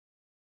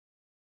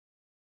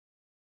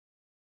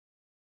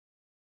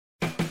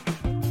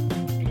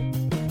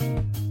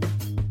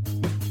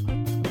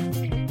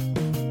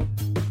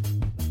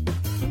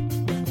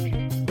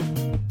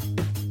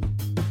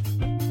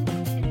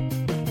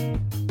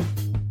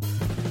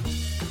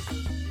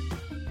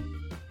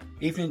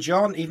Evening,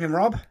 John. Evening,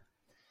 Rob.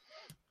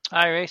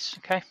 Hi, Reece.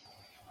 Okay.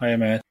 Hi,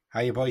 mate. How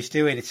you boys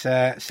doing? It's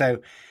so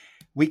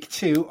week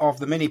 2 of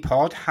the mini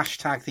pod.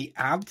 Hashtag the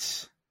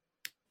ads.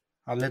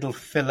 Our little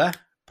filler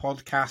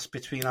podcast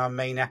between our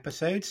main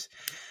episodes.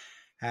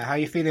 How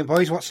you feeling,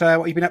 boys? What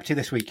you been up to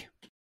this week?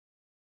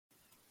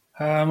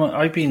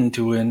 I've been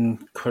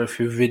doing quite a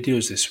few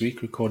videos this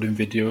week, recording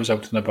videos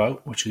out and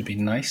about, which has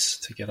been nice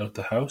to get out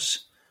the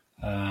house.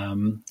 So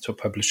I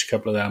published a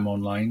couple of them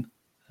online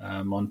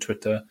on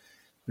Twitter,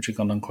 which have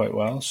gone on quite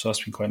well. So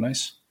that's been quite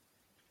nice.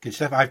 Good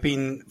stuff. I've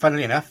been,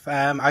 funnily enough,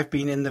 I've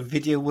been in the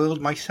video world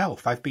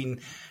myself. I've been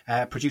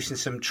producing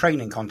some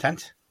training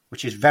content,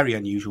 which is very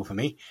unusual for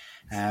me.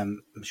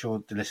 I'm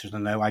sure the listeners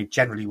will know I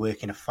generally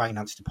work in a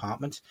finance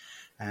department,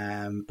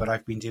 but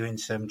I've been doing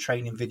some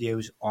training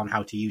videos on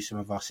how to use some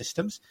of our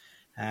systems,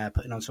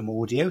 putting on some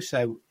audio.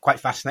 So quite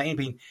fascinating.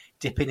 Been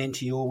dipping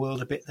into your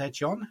world a bit there,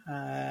 John.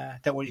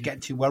 Don't want you getting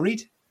too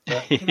worried,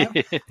 but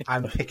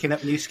I'm picking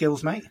up new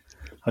skills, mate.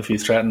 Have you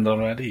threatened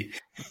already?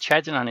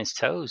 Treading on his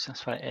toes,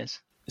 that's what it is.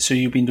 So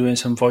you've been doing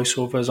some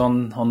voiceovers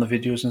on the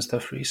videos and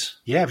stuff, Reece?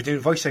 Yeah, we're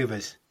doing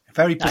voiceovers.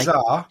 Very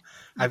bizarre.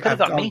 You could have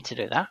got me to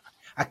do that.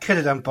 I could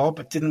have done, Bob,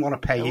 but didn't want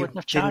to pay you.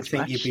 Didn't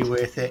think much. You'd be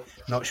worth it.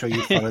 Not sure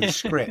you'd follow the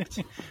script.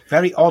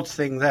 Very odd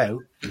thing,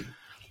 though.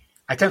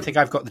 I don't think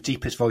I've got the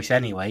deepest voice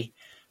anyway,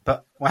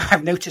 but what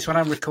I've noticed when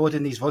I'm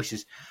recording these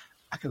voices,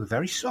 I go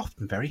very soft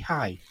and very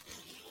high.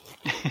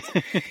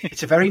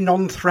 It's a very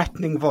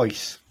non-threatening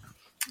voice.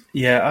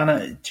 Yeah,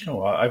 and do you know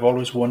what? I've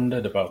always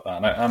wondered about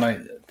that. And I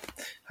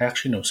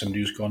actually know somebody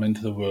who's gone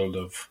into the world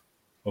of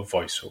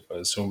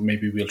voiceovers, so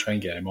maybe we'll try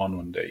and get him on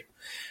one day.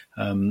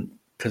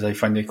 Because I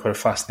find it quite a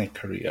fascinating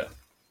career.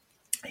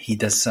 He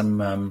does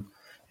some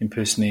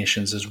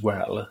impersonations as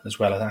well as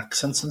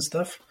accents and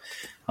stuff.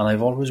 And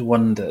I've always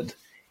wondered,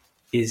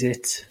 is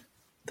it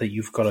that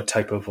you've got a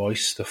type of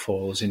voice that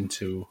falls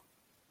into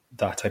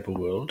that type of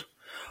world?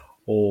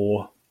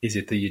 Or is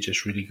it that you're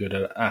just really good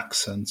at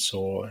accents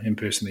or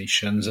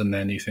impersonations and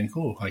then you think,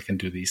 oh, I can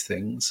do these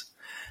things?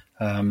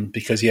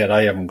 Because, yeah,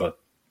 I haven't got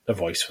a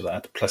voice for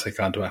that. Plus, I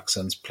can't do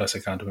accents. Plus, I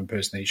can't do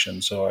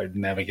impersonations. So I'd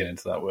never get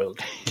into that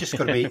world. Just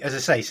got to be, as I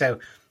say, so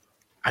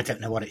I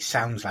don't know what it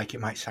sounds like. It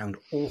might sound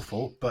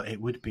awful, but it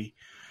would be.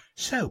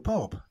 So,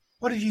 Bob,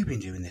 what have you been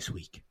doing this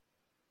week?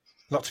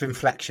 Lots of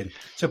inflection.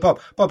 So,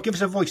 Bob, give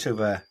us a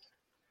voiceover.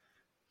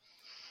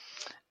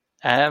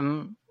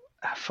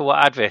 For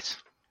what advert?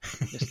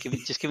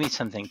 Just give me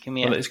something. Give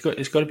me. Well, it's got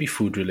to be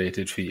food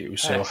related for you.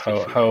 So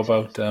how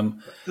about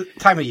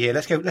time of year?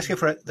 Let's go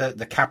for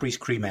the Cadbury's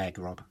cream egg,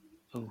 Rob.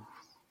 Oh,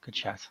 good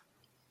chat.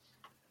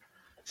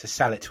 So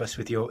sell it to us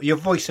with your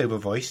voiceover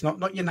voice,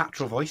 not your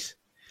natural voice.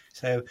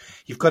 So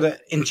you've got to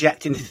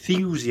inject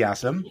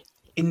enthusiasm,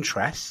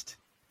 interest,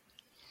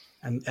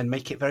 and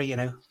make it very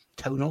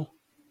tonal.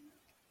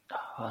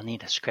 Oh, I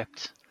need a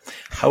script.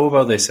 How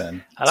about this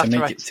then?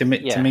 To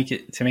make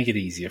it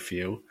easier for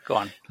you. Go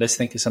on. Let's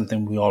think of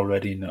something we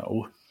already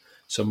know.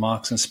 So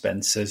Marks and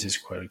Spencer's is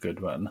quite a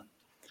good one,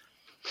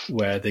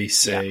 where they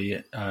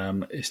say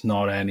it's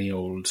not any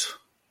old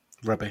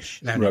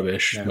rubbish.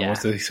 Rubbish. No,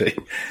 what do they say?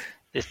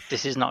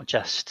 This is not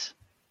just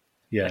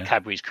a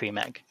Cadbury's cream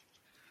egg.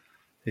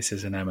 This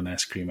is an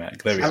M&S cream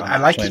egg. There we I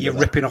like it. You're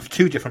ripping off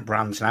 2 different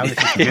brands now. This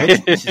is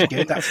good. This is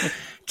good. That's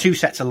 2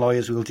 sets of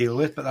lawyers we'll deal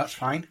with, but that's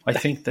fine. I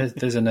think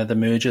there's another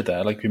merger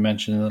there, like we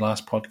mentioned in the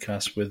last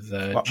podcast with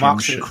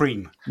Marks and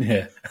Cream.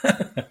 Yeah,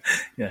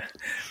 yeah,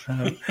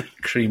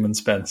 Cream and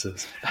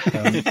Spencer's,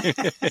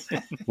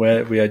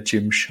 where we had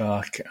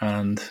Gymshark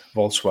and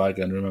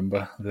Volkswagen.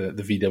 Remember the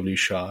VW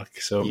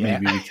Shark? So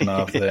maybe we can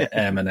have the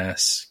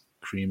M&S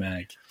cream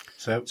egg.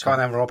 So go on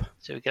then, Rob.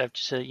 So we could have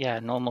just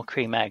a normal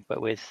cream egg, but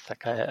with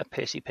like a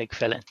Percy Pig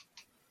filling.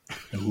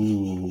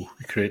 Ooh,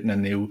 we're creating a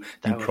new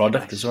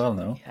product as well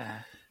now.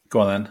 Yeah.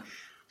 Go on then.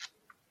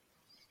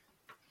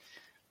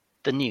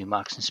 The new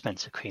Marks and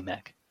Spencer cream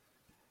egg,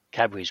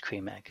 Cadbury's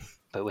cream egg,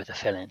 but with a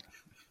filling.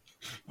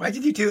 Why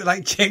did you do it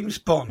like James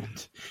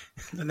Bond?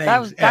 The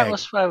name that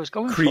was what I was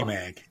going cream for.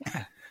 Egg.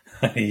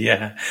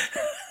 Yeah.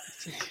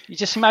 You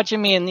just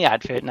imagine me in the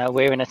advert now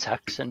wearing a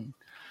tux and.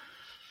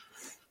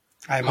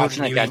 I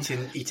imagine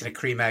you eating a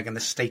cream egg and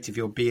the state of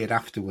your beard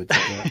afterwards.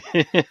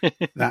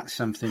 That's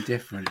something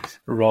different.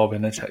 Rob,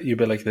 you'd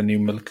be like the new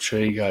milk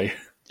tray guy.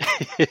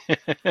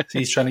 So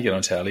he's trying to get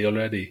on telly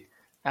already.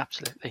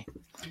 Absolutely.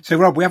 So,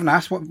 Rob, we haven't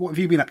asked, what have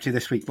you been up to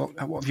this week?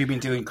 What have you been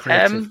doing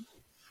creative?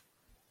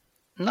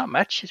 Not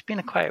much. It's been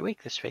a quiet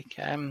week this week.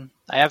 I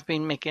have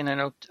been making a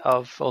note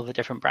of all the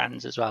different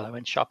brands as well. I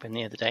went shopping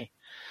the other day.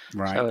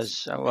 Right. So I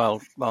was,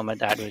 while my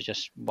dad was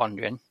just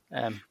wandering.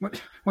 What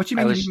do you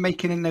mean you're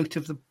making a note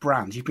of the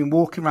brands? You've been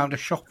walking around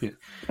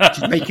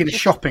just making a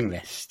shopping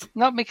list?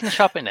 Not making a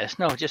shopping list,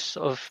 no, just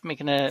sort of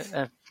making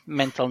a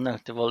mental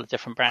note of all the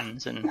different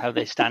brands and how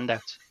they stand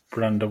out.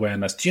 Brand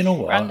awareness. Do you know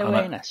what? Brand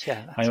awareness,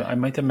 I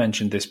might have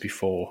mentioned this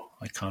before.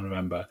 I can't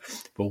remember.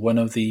 But one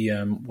of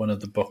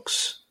the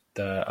books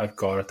that I've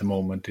got at the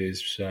moment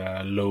is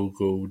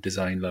Logo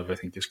Design Love, I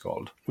think it's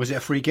called. Was it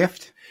a free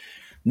gift?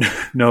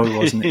 No, it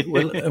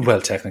wasn't.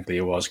 Well, technically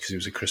it was because it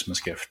was a Christmas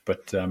gift.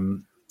 But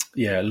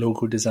yeah,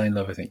 Logo Design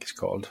Love, I think it's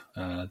called.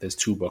 There's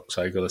 2 books.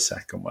 I got the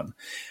second one.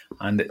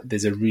 And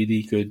there's a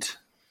really good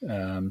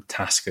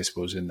task, I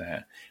suppose, in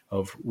there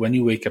of when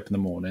you wake up in the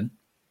morning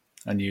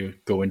and you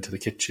go into the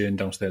kitchen,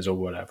 downstairs or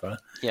whatever,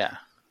 Yeah.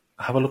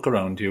 have a look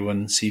around you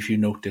and see if you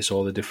notice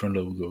all the different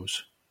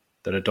logos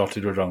that are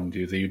dotted around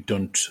you that you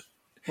don't...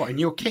 What, in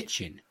your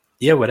kitchen?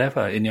 Yeah,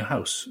 whatever, in your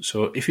house.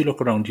 So if you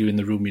look around you in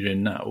the room you're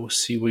in now,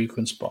 see where you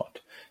can spot.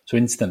 So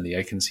instantly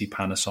I can see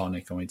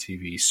Panasonic on my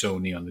TV,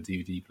 Sony on the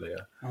DVD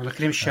player. Oh, look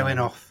at him showing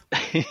off.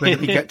 When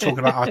we get talking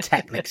about our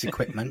Technics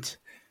equipment.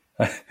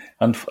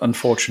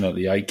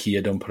 Unfortunately,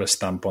 IKEA don't put a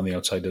stamp on the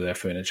outside of their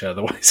furniture,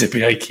 otherwise it'd be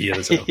IKEA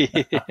as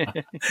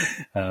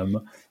well.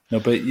 No,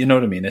 but you know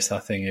what I mean? It's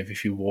that thing,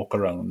 if you walk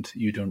around,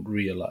 you don't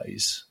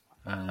realise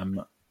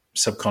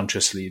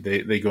subconsciously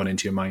they're going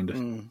into your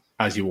mind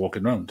as you're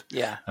walking around.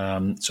 Yeah.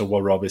 So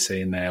what Rob is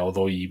saying there,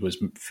 although he was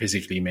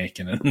physically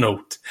making a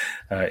note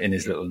in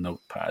his little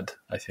notepad,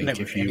 I think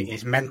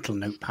his mental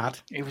notepad.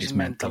 It was his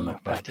mental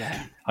notepad,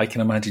 yeah. I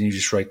can imagine you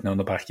just writing on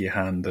the back of your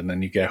hand, and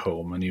then you get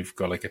home and you've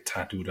got like a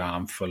tattooed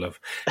arm full of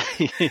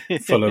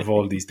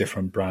all these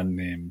different brand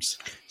names.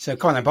 So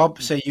come on then,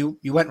 Bob. So you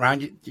went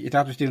round, your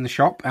dad was doing the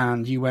shop,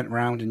 and you went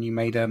round and you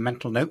made a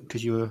mental note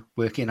because you were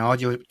working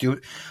hard.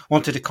 You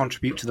wanted to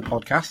contribute to the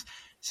podcast.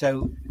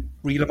 So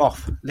reel them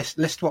off.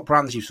 List what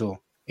brands you saw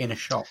in a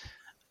shop.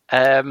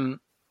 The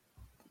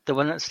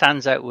one that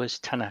stands out was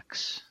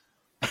Tunnocks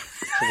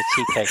for the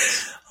tea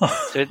cakes.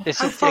 So this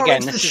How is far again.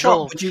 into the This is shop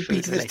all would you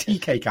be to this tea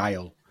cake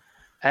aisle?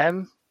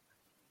 About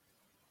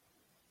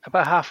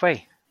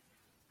halfway.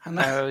 And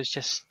I was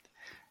just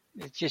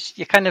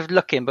you're kind of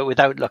looking, but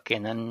without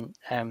looking, and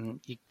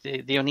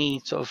the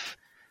only sort of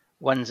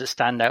ones that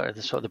stand out are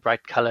the sort of the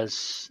bright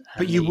colours.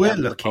 But you were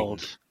looking.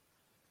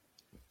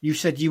 You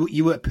said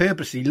you were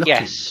purposely looking.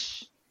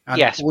 Yes. And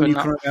yes. all you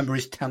can remember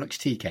is Tunnocks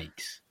tea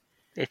cakes.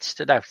 It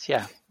stood out.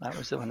 Yeah, that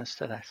was the one that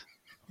stood out.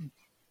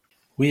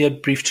 We had a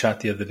brief chat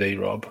the other day,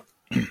 Rob.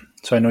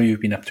 So I know you've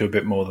been up to a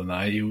bit more than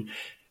that.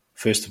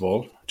 First of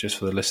all, just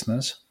for the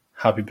listeners,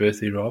 happy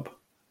birthday, Rob.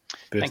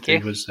 Birthday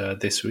was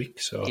this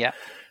week. So yeah.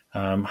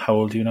 How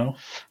old are you now?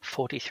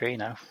 43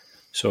 now.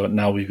 So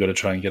now we've got to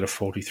try and get a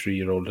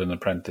 43-year-old an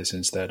apprentice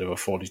instead of a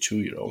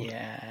 42-year-old.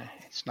 Yeah,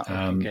 it's not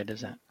looking good,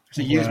 is it? It's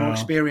a year's more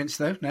experience,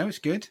 though. No, it's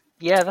good.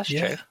 Yeah, that's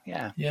true.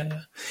 Yeah.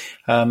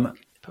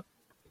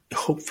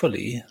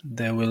 Hopefully,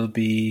 there will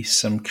be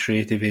some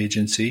creative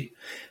agency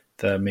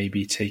that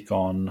maybe take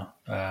on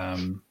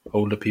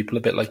older people,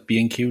 a bit like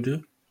B&Q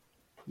do.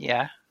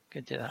 Yeah,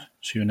 could do that.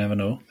 So you never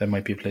know. There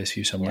might be a place for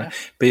you somewhere. Yeah.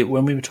 But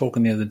when we were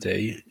talking the other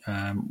day,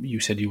 you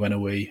said you went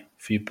away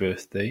for your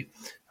birthday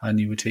and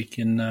you were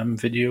taking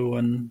video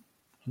and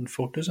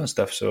photos and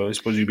stuff. So I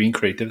suppose you've been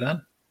creative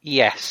then?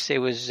 Yes, it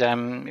was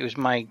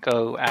my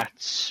go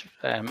at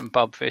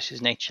Bob versus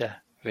Nature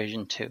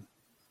version 2.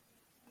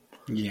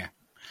 Yeah.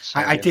 So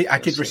I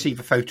did receive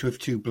a photo of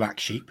 2 black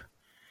sheep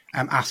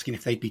asking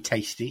if they'd be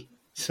tasty.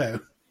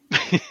 So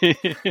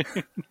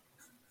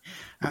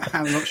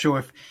I'm not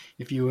sure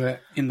if you were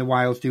in the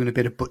wilds doing a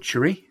bit of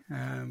butchery.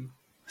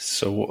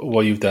 So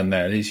what you've done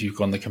there is you've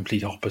gone the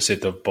complete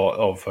opposite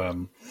of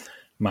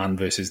man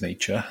versus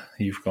nature.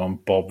 You've gone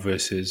Bob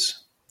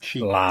versus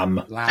sheep.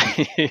 Lamb.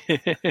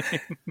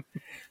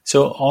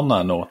 So on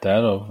that note there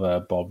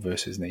of Bob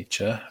versus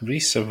nature,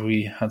 Reese, have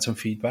we had some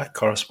feedback,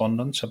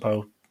 correspondence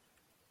about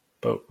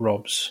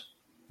Rob's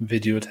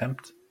video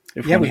attempt?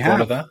 Yeah, we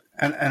have. That?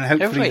 And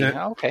hopefully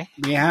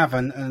we have,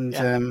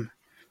 and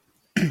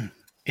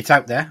it's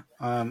out there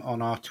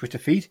on our Twitter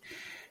feed.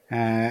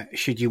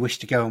 Should you wish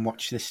to go and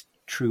watch this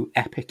true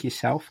epic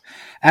yourself.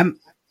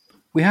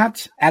 We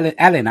had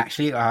Ellen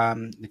actually,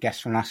 the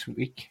guest from last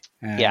week.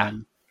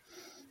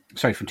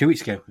 Sorry, from 2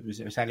 weeks ago.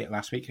 It was Elliot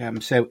last week.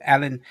 So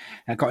Ellen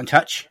got in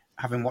touch,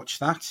 having watched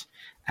that,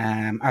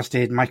 as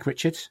did Mike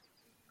Richards.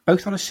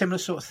 Both on a similar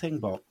sort of theme,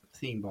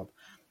 Bob.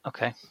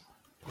 Okay.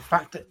 The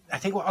fact that I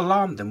think what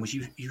alarmed them was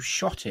you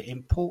shot it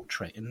in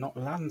portrait and not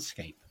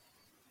landscape.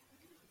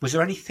 Was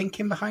there any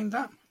thinking behind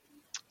that?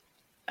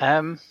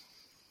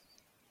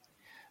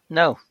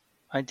 No,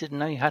 I didn't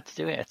know you had to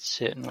do it a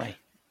certain way.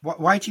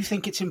 Why do you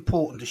think it's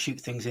important to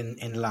shoot things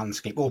in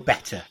landscape, or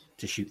better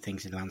to shoot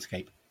things in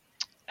landscape?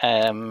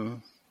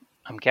 I'm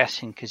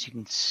guessing because you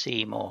can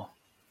see more.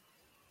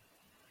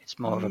 It's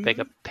more of a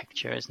bigger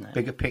picture, isn't it?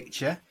 Bigger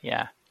picture?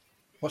 Yeah.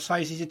 What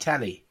size is your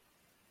telly?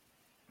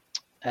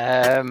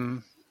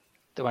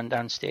 The one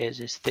downstairs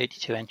is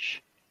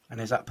 32-inch.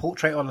 And is that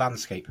portrait or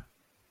landscape?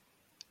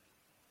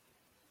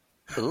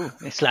 Ooh,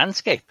 it's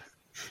landscape.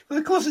 Well,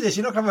 of course it is.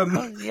 You're not going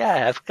to...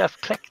 Yeah,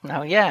 I've clicked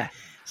now, yeah.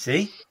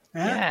 See?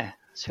 Yeah.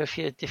 So if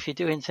you're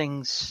doing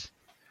things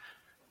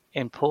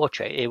in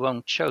portrait, it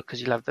won't show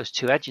because you'll have those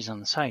 2 edges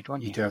on the side,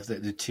 won't you? You do have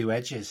the 2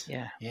 edges.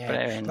 Yeah.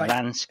 But in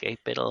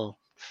landscape, it'll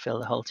fill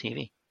the whole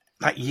TV.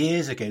 Like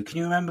years ago, can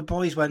you remember,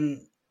 boys,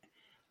 when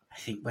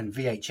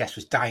VHS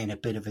was dying a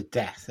bit of a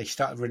death, they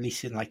started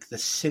releasing like the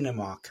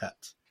cinema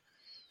cut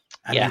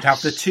And you'd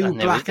have the two and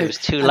black there was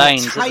two and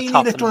lines a at the tiny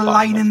top and little the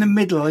line bottom. in the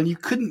middle, and you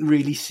couldn't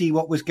really see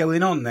what was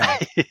going on there.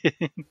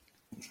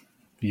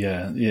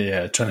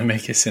 Yeah. Trying to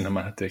make it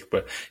cinematic,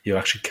 but you're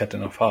actually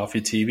cutting off half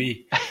your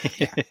TV.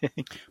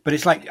 But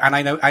it's like, and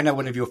I know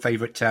one of your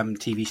favourite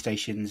TV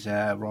stations,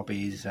 Rob,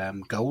 is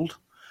Gold.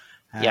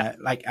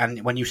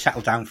 And when you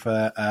settle down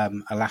for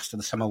a Last of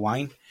the Summer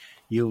Wine,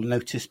 you'll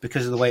notice,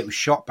 because of the way it was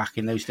shot back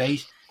in those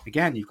days,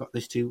 again, you've got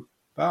those two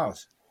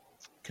bars.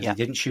 Because they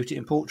didn't shoot it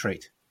in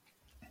portrait.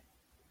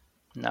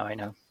 No, I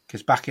know.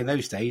 Because back in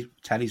those days,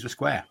 tellies were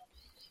square.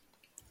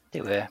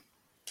 They were,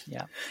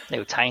 they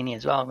were tiny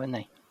as well, weren't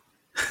they?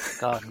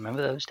 God,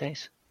 remember those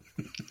days?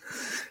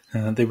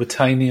 They were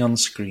tiny on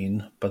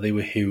screen, but they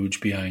were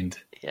huge behind.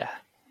 Yeah,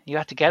 you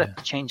had to get it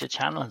to change the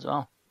channel as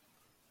well.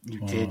 You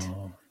did.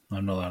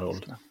 I'm not that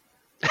old.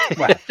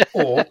 Well,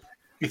 or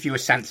if you were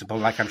sensible,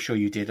 like I'm sure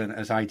you did, and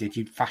as I did,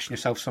 you'd fashion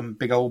yourself some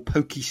big old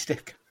pokey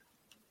stick.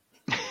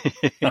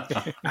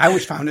 I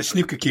always found that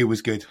snooker cue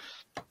was good.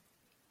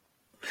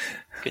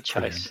 Good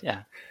choice,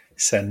 yeah.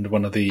 Send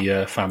one of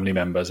the family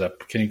members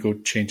up. Can you go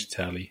change the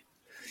telly?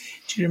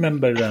 Do you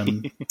remember?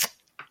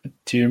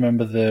 Do you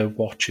remember the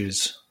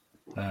watches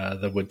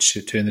that would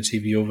turn the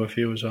TV over for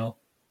you as well?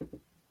 Do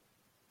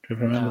you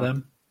remember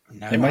them?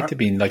 No, It might have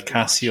been like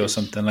Casio or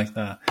something like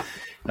that.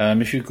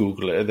 If you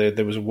Google it,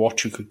 there was a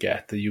watch you could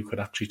get that you could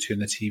actually turn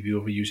the TV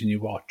over using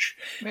your watch.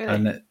 Really?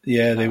 And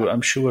they were.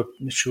 I'm sure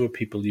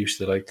people used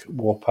to like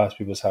walk past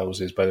people's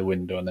houses by the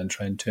window and then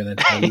try and turn the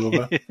telly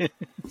over.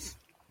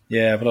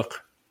 Yeah, but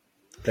look,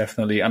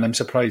 definitely. And I'm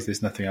surprised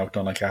there's nothing out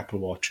on like Apple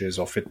Watches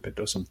or Fitbit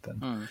or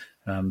something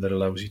that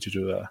allows you to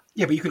do that.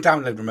 Yeah, but you can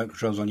download remote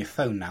controls on your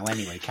phone now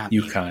anyway, can't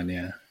you? You can,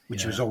 yeah.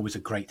 Which yeah. was always a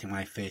great thing when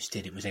I first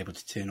did it, was able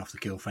to turn off the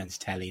girlfriend's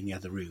telly in the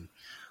other room.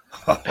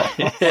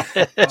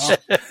 It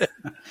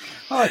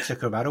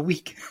took her about a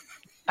week.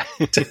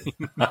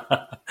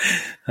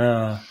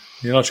 You're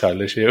not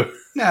childish, you.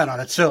 No, not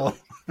at all.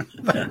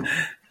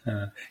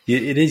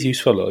 It is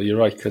useful though. You're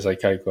right, because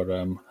like I've got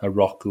a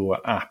Roku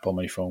app on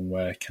my phone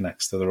where it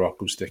connects to the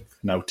Roku Stick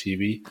Now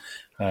TV,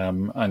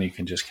 and you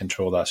can just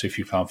control that. So if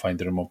you can't find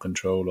the remote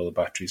control or the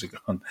batteries are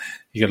gone,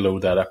 you can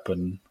load that up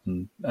and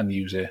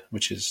use it,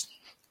 which is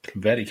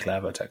very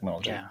clever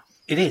technology. Yeah,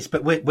 it is.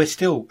 But we're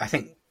still, I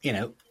think,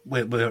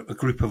 we're a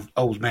group of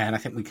old men. I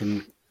think we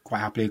can quite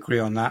happily agree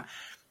on that.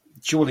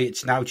 Surely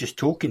it's now just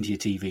talking to your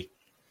TV.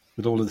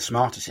 With all of the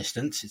smart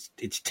assistants,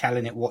 it's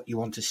telling it what you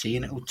want to see,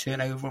 and it will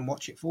turn over and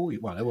watch it for you.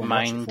 Well, it won't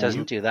watch it mine for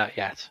doesn't you. do that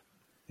yet.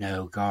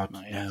 No, God,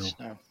 Not no. yet,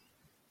 no.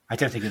 I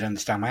don't think it'd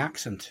understand my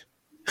accent.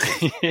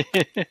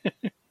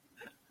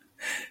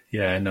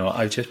 Yeah, no,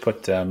 I just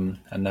put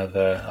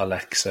another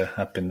Alexa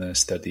up in the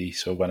study,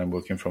 so when I'm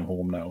working from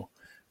home now,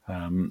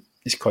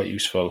 it's quite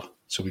useful.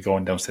 So we're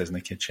going downstairs in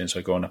the kitchen, so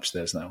I'm going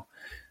upstairs now,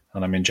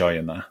 and I'm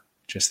enjoying that.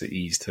 Just the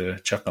ease to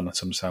chuck on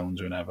some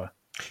sounds whenever.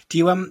 Do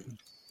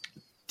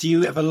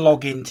you ever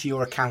log into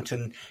your account,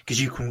 and because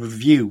you can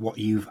review what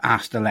you've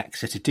asked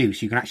Alexa to do,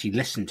 so you can actually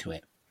listen to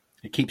it?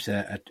 It keeps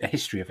a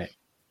history of it.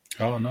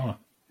 Oh, no.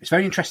 It's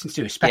very interesting to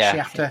do, especially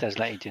it does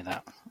let you do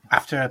that.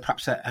 after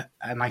perhaps a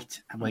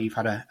night where you've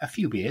had a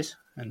few beers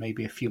and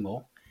maybe a few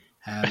more,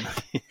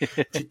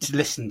 to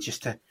listen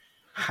just to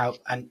how,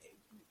 and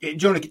it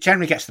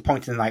generally gets to the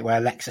point in the night where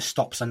Alexa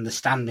stops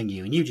understanding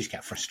you and you just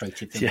get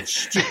frustrated with this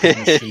stupid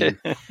machine.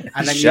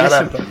 And then Shut you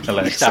up, listen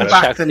Alexa.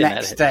 back the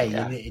next at it, day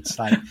yeah. and it's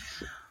like,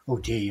 oh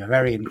dear, you're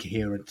very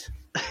incoherent.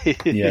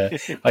 Yeah,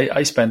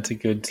 I spent a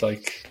good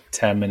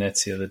 10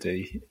 minutes the other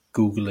day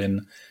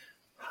Googling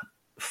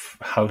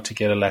how to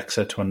get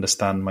Alexa to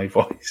understand my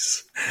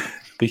voice,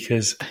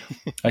 because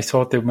I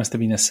thought there must have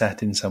been a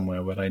setting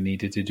somewhere where I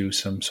needed to do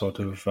some sort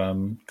of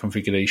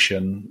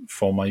configuration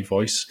for my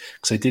voice,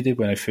 because I did it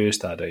when I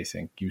first had, I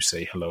think, you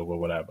say hello or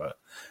whatever,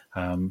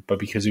 but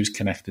because it was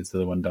connected to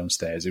the one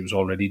downstairs, it was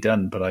already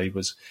done. But I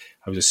was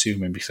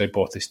assuming, because I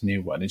bought this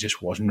new one, it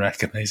just wasn't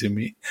recognizing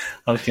me.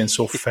 I was getting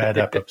so fed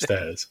up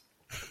upstairs.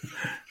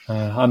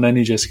 And then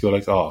you just go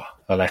oh,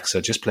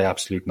 Alexa, just play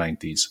Absolute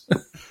 90s.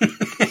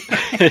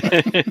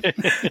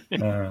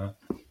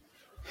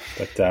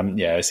 But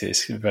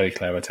it's very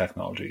clever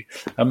technology.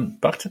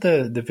 Back to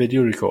the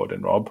video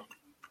recording, Rob.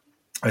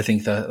 I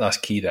think that's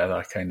key there,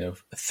 that kind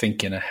of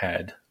thinking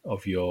ahead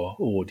of your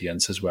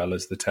audience as well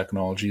as the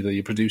technology that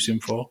you're producing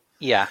for.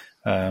 Yeah.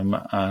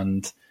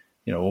 And,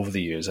 over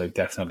the years, I've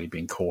definitely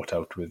been caught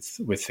out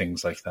with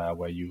things like that,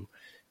 where you,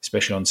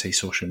 especially on, say,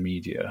 social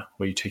media,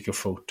 where you take a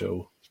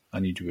photo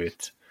and you do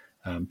it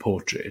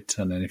portrait,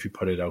 and then if you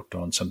put it out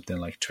on something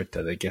like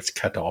Twitter, that gets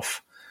cut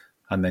off,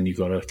 and then you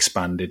got to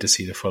expand it to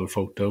see the full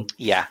photo.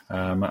 Yeah.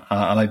 And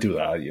I do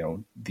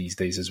that, these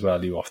days as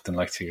well. You often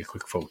take a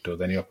quick photo,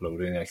 then you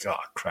upload it, and you're like, oh,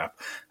 crap,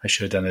 I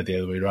should have done it the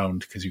other way around,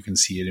 because you can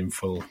see it in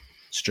full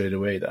straight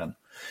away then.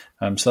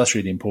 So that's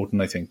really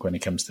important, I think, when it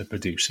comes to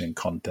producing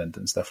content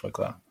and stuff like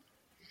that.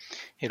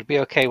 It'll be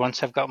okay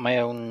once I've got my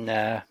own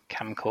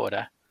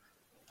camcorder.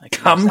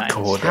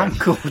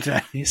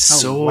 Camcorder? He's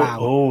so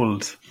wow.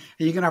 old.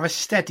 Are you going to have a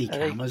steady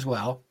cam as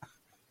well?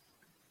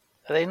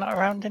 Are they not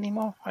around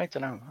anymore? I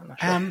don't know. I'm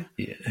not sure.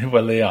 Yeah,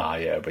 well, they are,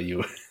 yeah, but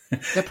you...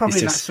 They're probably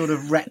in that sort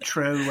of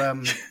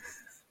retro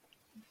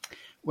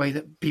way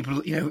that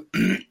people,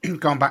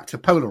 gone back to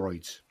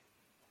Polaroids.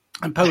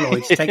 And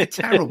Polaroids take a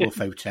terrible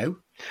photo.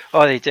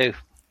 Oh, they do.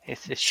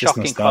 It's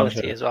shocking nostalgia.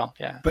 quality as well,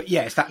 yeah. But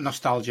yeah, it's that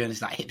nostalgia and it's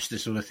that hipster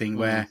sort of thing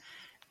where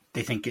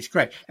they think it's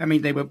great. I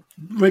mean, they were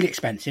really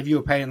expensive. You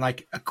were paying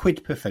like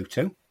 £1 per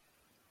photo.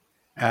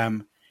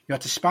 You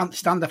had to stand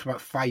there for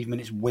about 5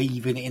 minutes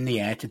waving it in the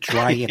air to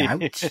dry it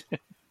out.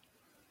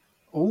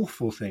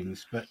 Awful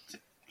things, but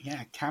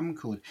yeah,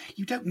 camcorder.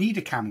 You don't need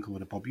a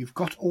camcorder, Bob. You've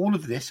got all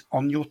of this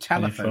on your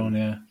telephone. On your phone,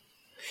 yeah.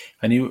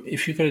 And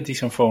if you've got a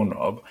decent phone,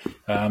 Rob,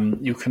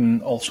 you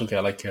can also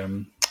get like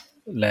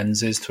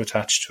lenses to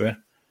attach to it.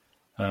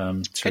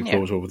 So it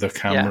goes over the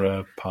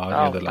camera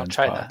part, the lens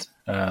part.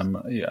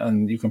 Yeah,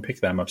 and you can pick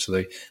them up so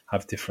they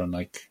have different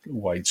like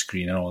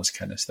widescreen and all this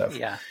kind of stuff.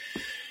 Yeah.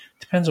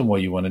 Depends on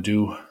what you want to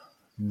do,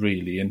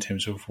 really, in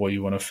terms of what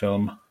you want to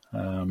film.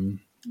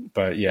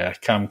 But yeah,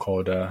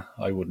 camcorder,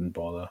 I wouldn't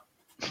bother.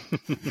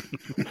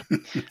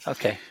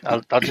 Okay,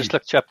 I'll just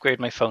look to upgrade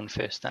my phone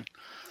first then.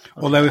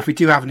 Although if we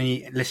do have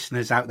any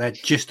listeners out there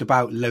just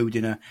about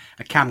loading a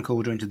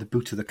camcorder into the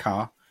boot of the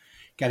car,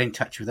 get in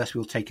touch with us.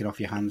 We'll take it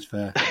off your hands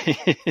for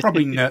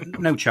probably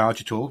no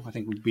charge at all. I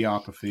think would be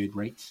our preferred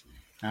rates.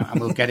 And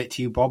we'll get it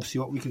to you, Bob, see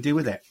what we can do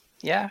with it.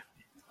 Yeah.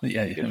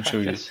 Yeah, I'm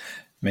sure you'll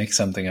make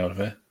something out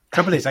of it.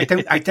 Trouble is, I'm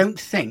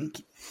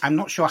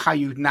not sure how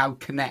you'd now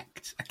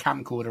connect a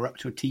camcorder up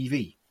to a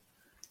TV.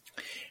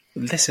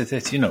 This is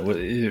it,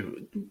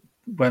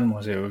 when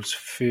was it? It was a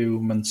few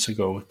months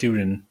ago,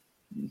 during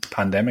the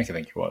pandemic, I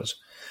think it was.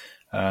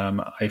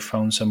 I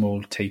found some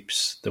old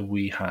tapes that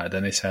we had,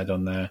 and it said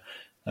on their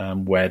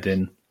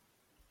wedding,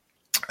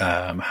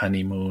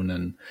 honeymoon,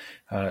 and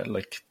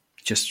like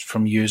just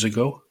from years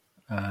ago.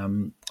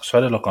 So I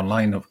had a look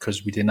online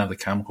because we didn't have the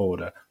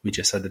camcorder. We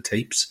just had the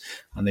tapes,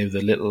 and they were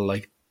the little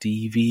like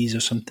DVs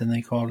or something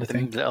they called, I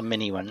think. Little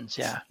mini ones,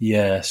 yeah.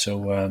 Yeah, so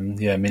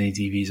mini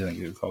DVs, I think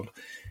they were called.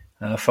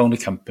 I found a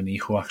company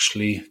who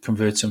actually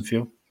converts them for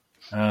you.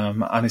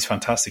 And it's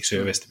fantastic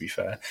service, to be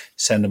fair.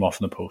 Send them off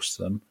in the post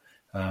to them.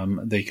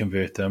 They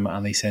convert them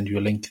and they send you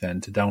a link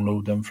then to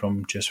download them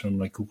from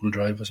like Google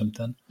Drive or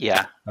something.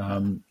 Yeah.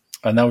 And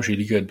that was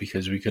really good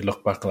because we could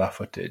look back at that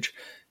footage.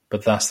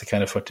 But that's the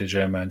kind of footage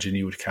I imagine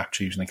you would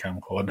capture using a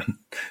camcorder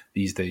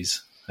these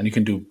days. And you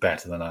can do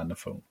better than that on the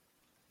phone.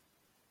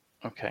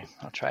 Okay,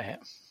 I'll try it.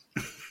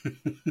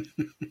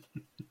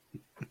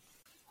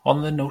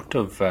 On the note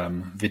of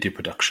video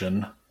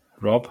production,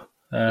 Rob,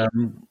 I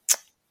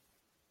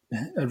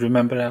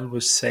remember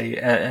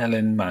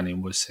Ellen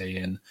Manning was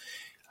saying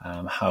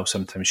how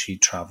sometimes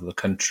she'd travel the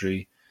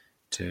country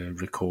to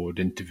record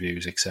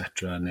interviews,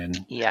 etc., and then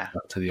back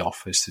to the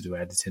office to do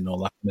editing, all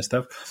that kind of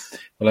stuff.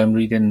 Well, I'm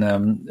reading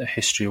a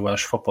history of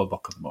Welsh football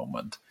book at the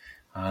moment,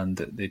 and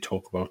they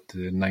talk about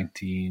the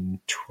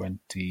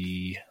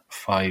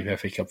 1925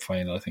 FA Cup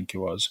final, I think it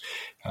was.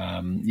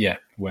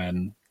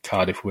 When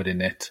Cardiff were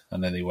in it,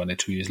 and then they won it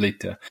 2 years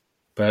later.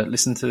 But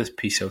listen to this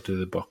piece out of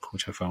the book,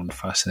 which I found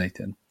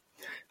fascinating.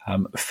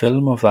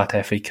 Film of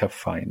that FA Cup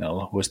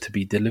final was to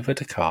be delivered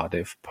to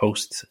Cardiff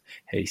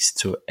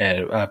post-haste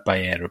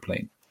by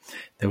aeroplane.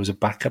 There was a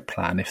backup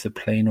plan if the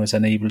plane was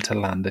unable to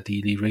land at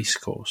Ely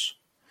Racecourse.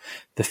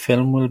 The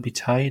film will be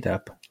tied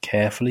up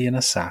carefully in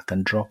a sack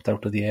and dropped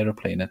out of the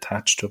aeroplane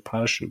attached to a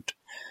parachute.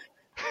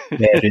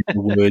 Bearing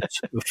the words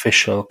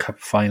 "Official Cup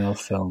Final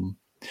Film."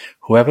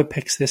 Whoever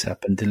picks this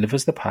up and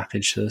delivers the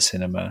package to the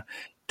cinema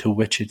to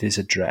which it is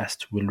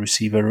addressed will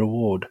receive a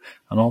reward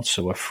and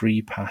also a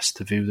free pass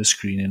to view the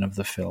screening of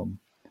the film.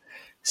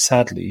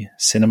 Sadly,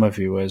 cinema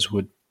viewers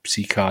would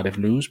see Cardiff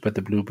lose, but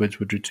the Bluebirds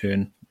would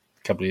return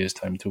a couple of years'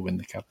 time to win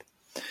the cup.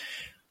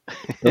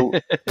 So,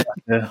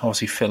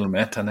 obviously film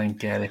it and then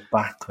get it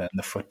back then,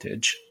 the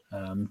footage,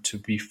 to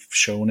be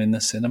shown in the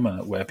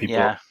cinema where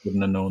people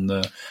wouldn't have known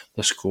the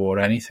score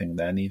or anything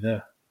then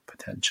either,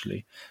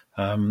 potentially.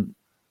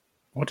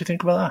 What do you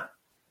think about that?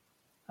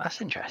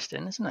 That's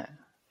interesting, isn't it?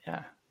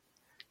 Yeah,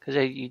 because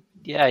you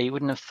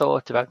wouldn't have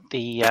thought about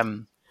the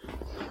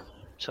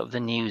sort of the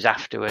news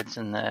afterwards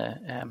and the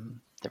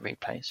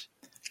replays.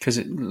 Because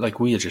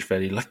we are just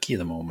very lucky at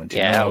the moment.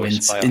 Yeah, how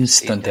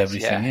instant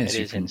everything is.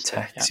 You can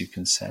instant, text, you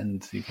can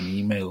send, you can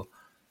email.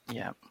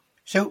 Yeah.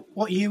 So,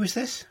 what year was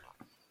this?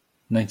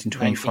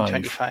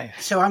 1925.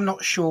 So, I'm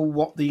not sure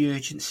what the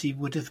urgency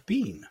would have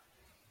been.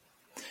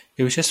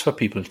 It was just for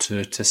people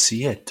to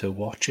see it, to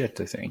watch it,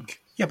 I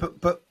think. Yeah,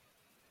 but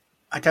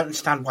I don't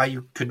understand why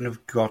you couldn't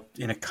have got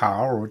in a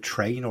car or a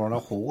train or on a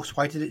horse.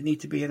 Why did it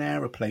need to be an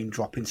aeroplane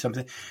dropping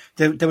something?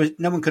 There was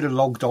no one could have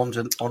logged on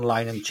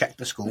online and checked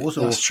the scores.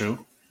 Or that's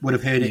true. Would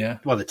have heard it. Yeah.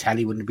 Well, the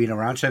telly wouldn't have been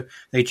around, so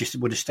they just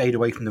would have stayed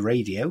away from the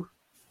radio.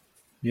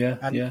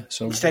 Yeah.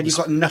 So instead, you've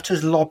got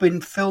nutters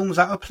lobbing films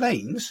out of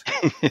planes.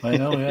 I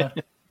know, yeah.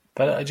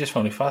 But I just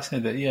found it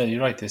fascinating that, you're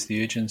right, there's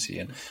the urgency.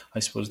 And I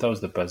suppose that was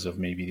the buzz of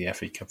maybe the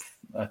FA Cup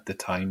at the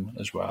time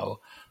as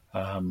well,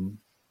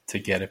 to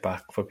get it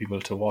back for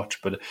people to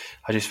watch. But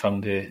I just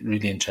found it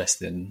really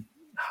interesting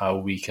how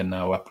we can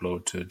now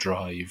upload to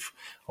Drive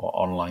or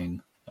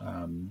online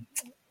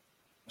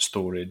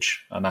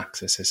storage and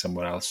access it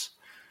somewhere else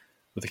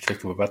with a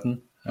click of a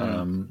button,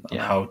 and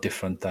how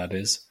different that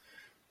is.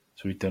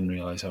 So we didn't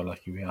realise how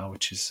lucky we are,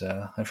 which is,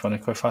 I find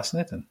it quite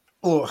fascinating.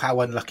 Or how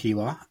unlucky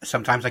you are.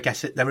 Sometimes I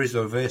guess there is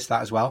the reverse of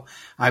that as well.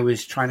 I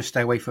was trying to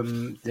stay away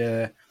from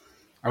I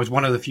was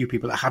one of the few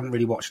people that hadn't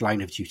really watched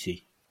Line of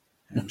Duty.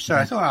 So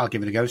I thought I'll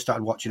give it a go.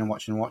 Started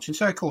watching.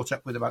 So I caught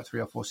up with about 3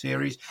 or 4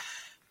 series.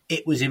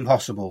 It was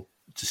impossible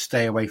to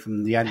stay away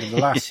from the end of the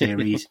last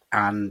series,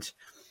 and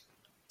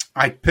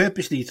I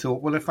purposely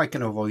thought, well, if I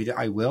can avoid it,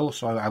 I will.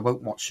 So I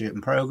won't watch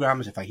certain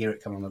programs. If I hear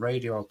it come on the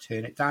radio, I'll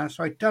turn it down.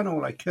 So I'd done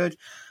all I could.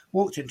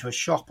 Walked into a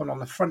shop, and on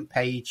the front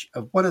page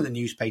of one of the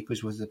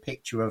newspapers was a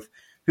picture of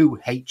who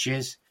H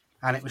is,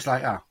 and it was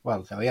like,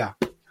 well, there we are.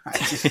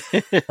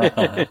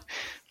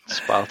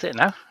 Spoiled it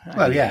now.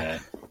 Well, yeah.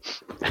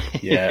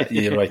 Yeah,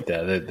 you're right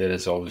there. There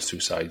is always 2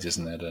 sides,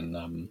 isn't it?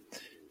 And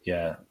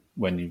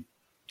when you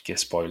get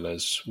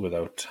spoilers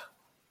without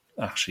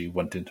actually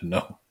wanting to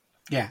know.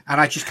 Yeah,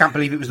 and I just can't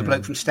believe it was the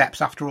bloke from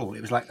Steps after all.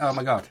 It was like, oh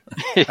my God,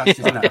 that's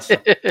just nuts.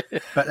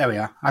 But there we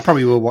are. I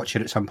probably will watch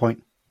it at some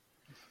point.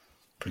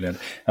 Brilliant.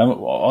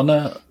 On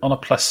a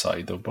plus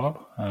side, though,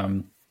 Bob,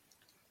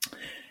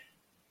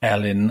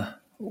 Ellen,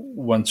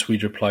 once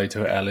we'd replied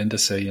to Ellen to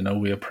say,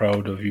 we are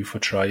proud of you for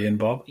trying,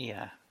 Bob.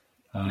 Yeah.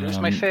 It was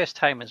my first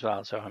time as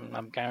well, so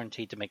I'm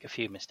guaranteed to make a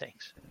few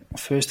mistakes.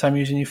 First time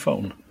using your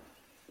phone?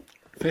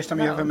 First time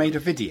you ever made a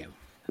video?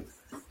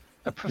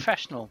 A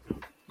professional.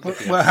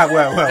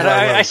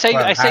 I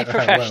say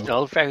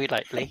professional very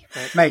lightly.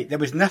 But... Mate, there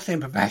was nothing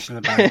professional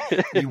about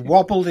it. You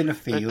wobbled in a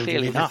field,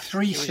 you did a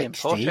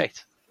 360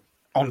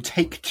 on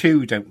take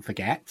 2, don't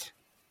forget.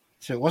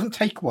 So it wasn't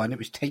take 1, it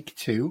was take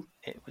 2.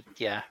 It was,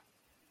 yeah.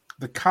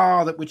 The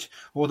car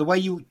the way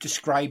you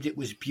described it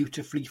was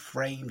beautifully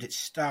framed. It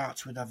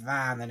starts with a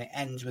van and it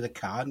ends with a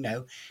car.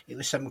 No, it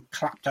was some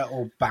clapped out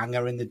old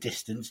banger in the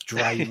distance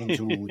driving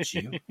towards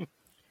you.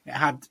 It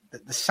had,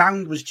 the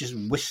sound was just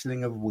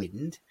whistling of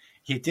wind.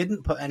 You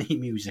didn't put any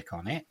music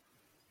on it.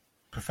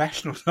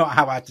 Professional's not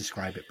how I'd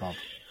describe it, Bob.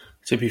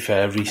 To be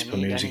fair, Reese put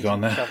music on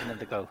there.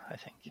 To go, I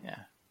think, yeah.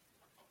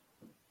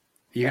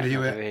 You're going to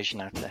do another version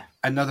out there.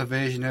 Another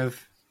version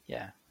of...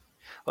 Yeah.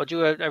 Or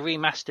do a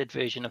remastered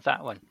version of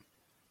that one.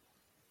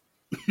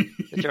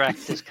 The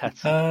director's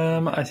cut.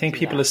 I think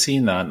people have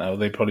seen that now.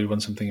 They probably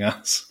want something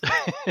else.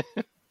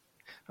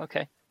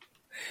 Okay.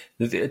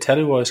 I tell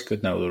you why it's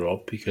good now, though,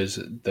 Rob, because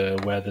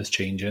the weather's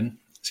changing.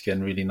 It's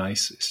getting really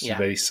nice. It's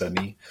very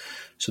sunny.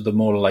 So the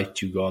more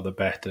light you got, the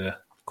better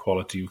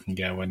quality you can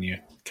get when you're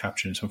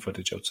capturing some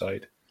footage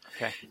outside.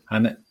 Okay.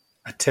 And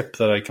a tip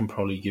that I can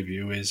probably give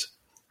you is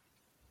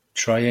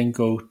try and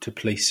go to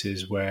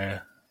places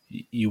where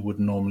you would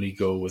normally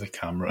go with a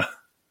camera.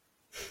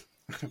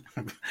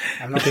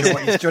 I'm not sure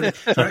what you're doing. Do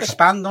you want to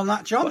expand on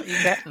that, John? What are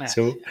you getting at?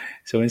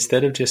 So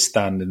instead of just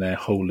standing there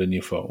holding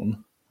your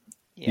phone,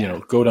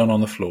 go down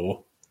on the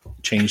floor,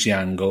 change the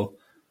angle,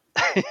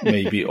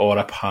 maybe, or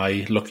up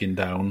high, looking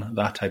down,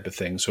 that type of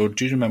thing. So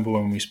do you remember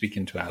when we were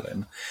speaking to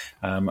Ellen,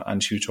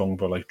 and she was talking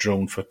about like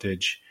drone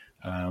footage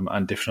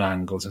and different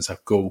angles and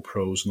stuff,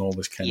 GoPros and all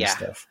this kind of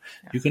stuff.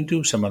 Yeah. You can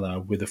do some of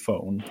that with a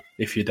phone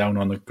if you're down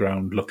on the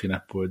ground looking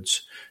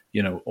upwards,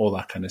 all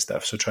that kind of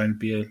stuff. So try and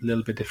be a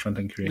little bit different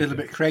and creative. A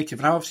little bit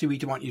creative. Now, obviously, we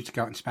don't want you to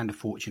go out and spend a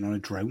fortune on a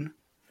drone.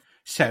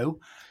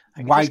 So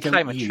why don't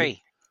climb a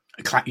tree?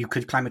 You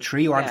could climb a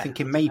tree, or I'm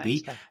thinking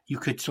maybe you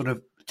could sort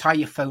of tie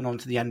your phone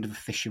onto the end of a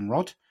fishing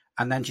rod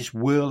and then just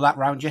whirl that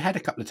round your head a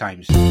couple of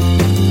times.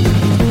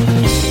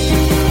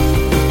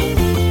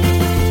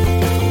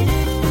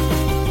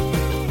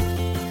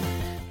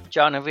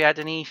 John, have we had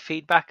any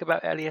feedback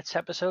about Elliot's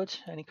episode?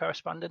 Any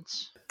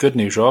correspondence? Good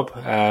news, Rob.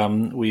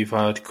 We've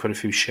had quite a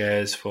few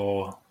shares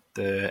for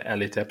the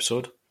Elliot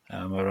episode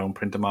around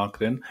printer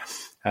marketing.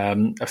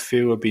 A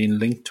few have been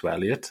linked to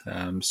Elliot,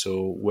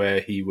 so where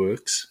he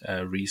works,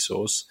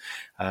 Resource,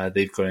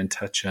 they've got in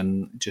touch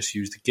and just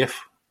used a GIF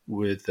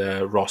with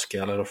Ross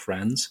Geller of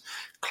Friends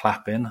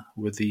clapping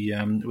with the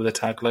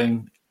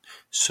tagline,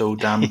 "So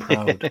damn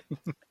proud."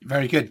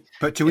 Very good.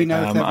 But do we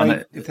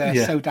know if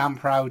they're so damn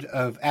proud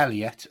of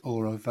Elliot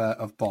or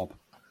of Bob?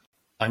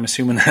 I'm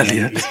assuming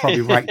Elliot. You're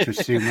probably right to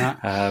assume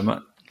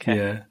that.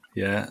 Okay.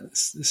 Yeah,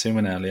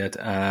 assuming Elliot,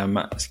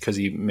 because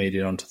he made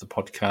it onto the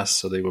podcast,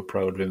 so they were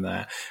proud of him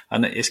there.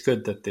 And it's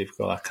good that they've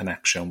got that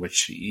connection,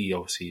 which he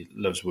obviously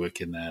loves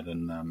working there,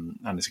 and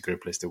it's a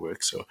great place to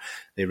work, so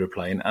they're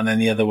replying. And then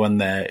the other one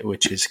there,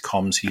 which is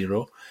Comms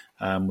Hero,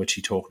 which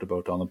he talked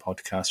about on the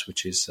podcast,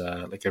 which is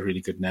like a really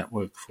good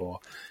network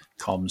for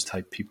comms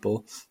type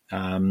people.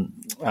 And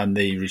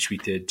they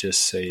retweeted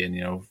just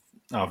saying,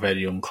 our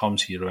very own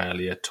Comms Hero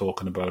Elliot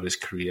talking about his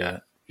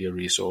career, a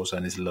Resource,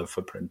 and his love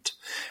for print,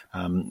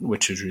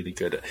 which was really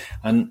good.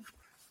 And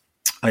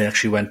I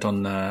actually went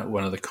on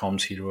one of the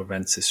Comms Hero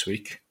events this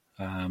week,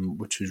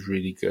 which was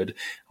really good.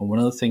 And one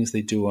of the things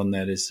they do on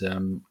there is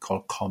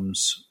called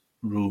Comms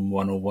Room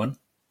 101.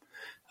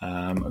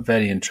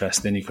 Very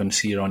interesting. You can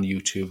see it on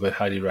YouTube. I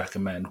highly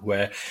recommend,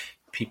 where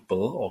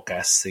people or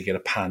guests, they get a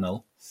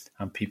panel,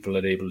 and people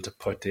are able to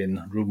put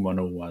in Room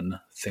 101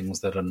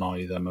 things that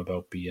annoy them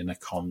about being a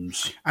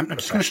comms. I'm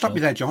just going to stop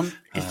you there, John.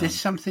 Is this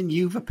something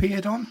you've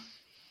appeared on?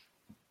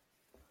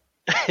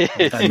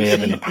 I may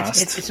have in the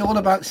past. It's all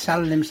about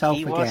selling himself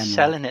He again. was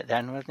selling it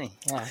then, wasn't he?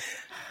 Yeah,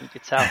 you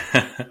could tell.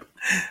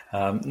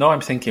 No,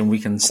 I'm thinking we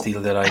can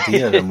steal their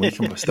idea and we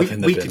can put stuff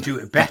in the We bin. could do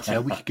it better.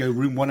 We could go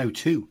Room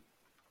 102.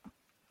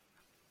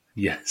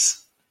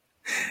 Yes,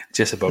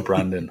 just about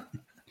branding.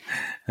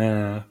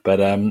 But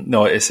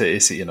no,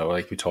 it's you know,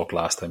 like we talked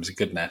last time, it's a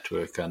good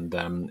network,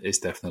 and it's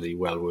definitely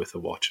well worth a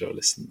watch or a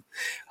listen.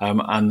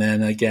 And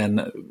then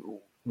again,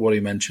 what he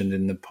mentioned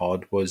in the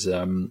pod was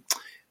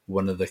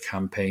one of the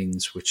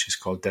campaigns, which is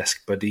called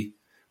Desk Buddy,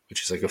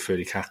 which is like a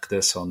furry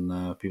cactus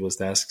on people's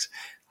desks.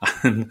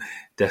 And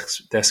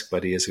Desk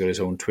Buddy has got his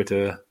own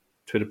Twitter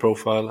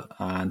profile,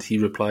 and he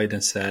replied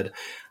and said,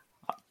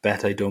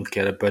 "Bet I don't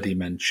get a buddy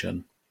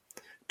mention.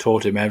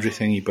 Taught him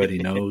everything he buddy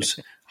knows,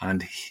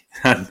 and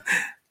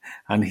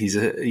he's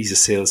a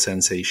sales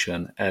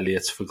sensation.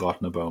 Elliot's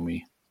forgotten about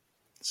me."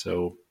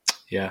 So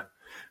yeah,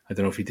 I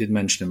don't know if he did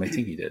mention him. I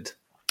think he did.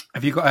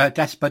 Have you got a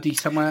desk buddy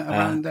somewhere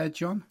around there,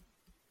 John?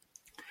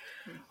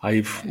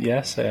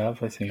 Yes, I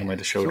have. I think I might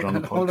have showed it on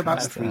the podcast. All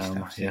about the free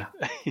stuff. Yeah.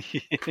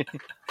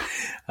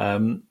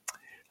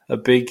 A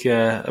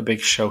big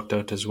shout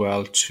out as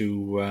well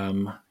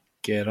to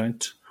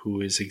Geraint,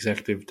 who is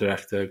Executive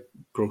Director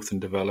Growth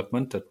and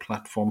Development at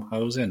Platform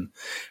Housing,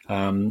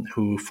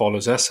 who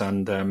follows us,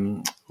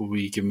 and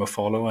we give him a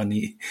follow, and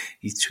he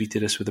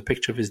tweeted us with a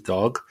picture of his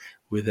dog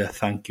with a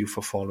thank you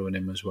for following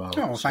him as well.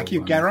 Oh, thank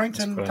you, Geraint,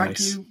 and thank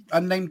you,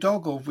 Unnamed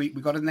Dog, or we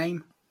got a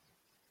name?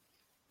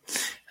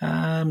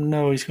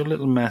 No, he's got a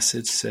little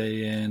message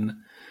saying,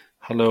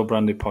 "Hello,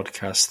 Brandy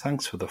Podcast.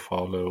 Thanks for the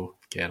follow,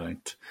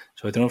 Geraint."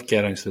 So I don't know if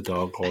Geraint's the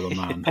dog or the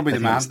man. Probably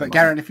the man. But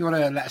Geraint, if you want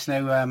to let us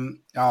know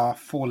our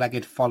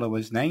four-legged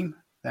follower's name,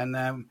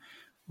 then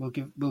we'll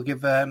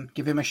give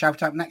him a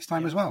shout out next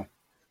time as well.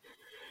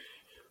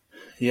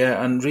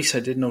 Yeah, and Reese, I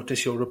did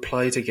notice your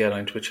reply to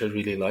Geraint, which I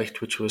really liked,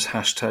 which was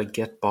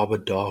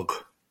 #GetBobADog,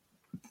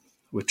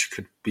 which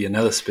could be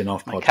another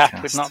spin-off My podcast.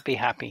 cat would not be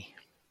happy.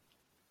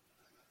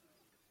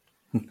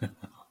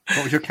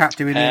 What was your cat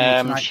doing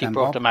tonight? She then,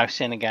 brought Bob? the mouse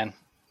in again.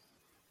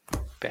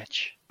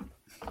 Bitch.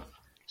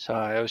 So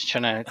I was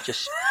trying to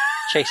just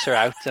chase her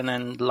out and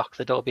then lock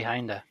the door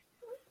behind her.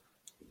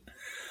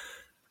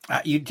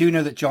 You do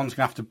know that John's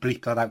going to have to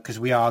bleep that out because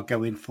we are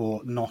going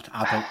for not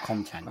adult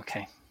content.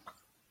 Okay.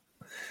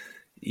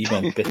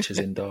 Even bitches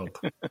in dog.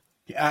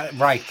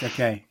 Right,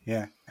 okay,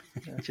 yeah.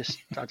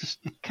 I'll just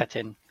cut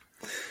in.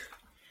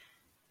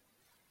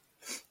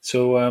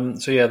 So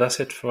yeah, that's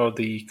it for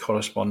the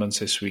correspondence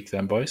this week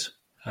then, boys.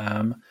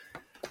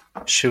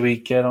 Should we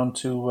get on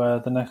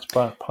to the next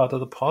part of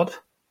the pod?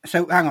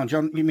 So, hang on,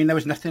 John. You mean there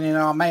was nothing in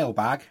our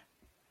mailbag?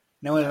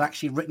 No one had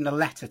actually written a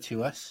letter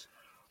to us?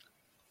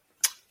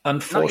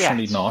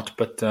 Unfortunately not,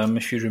 but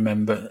if you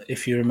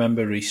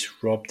remember, Reese,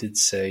 Rob did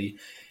say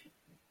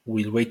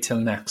we'll wait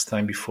till next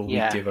time before we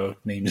give out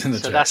names and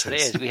addresses. So that's what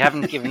it is. We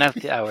haven't given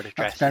out our addresses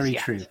That's very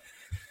yet. true.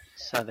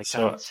 So they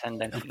can't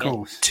send anything. Of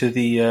course. To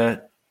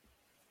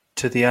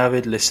the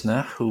avid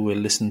listener who will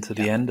listen to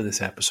the end of this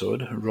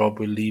episode, Rob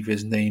will leave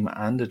his name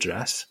and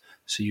address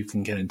so you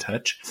can get in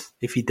touch.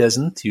 If he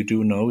doesn't, you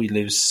do know he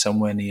lives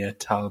somewhere near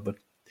Talbot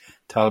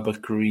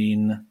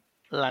Green.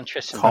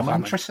 Lantrisson.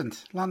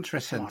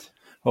 Lantrisson.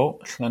 Oh,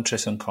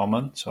 Lantrisson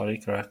Common. Sorry,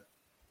 correct.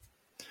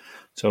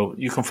 So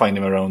you can find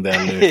him around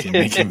there lurking,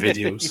 making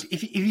videos.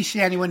 If you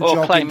see anyone Or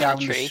jogging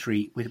down a the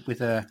street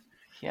with a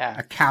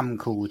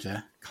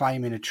camcorder,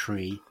 climbing a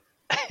tree,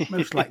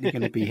 most likely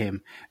going to be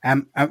him.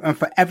 And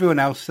for everyone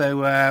else,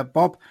 so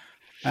Bob,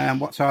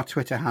 what's our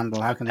Twitter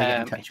handle? How can they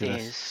get in touch with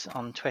us? It is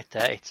on Twitter.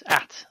 It's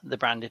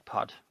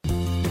 @TheBrandedPod.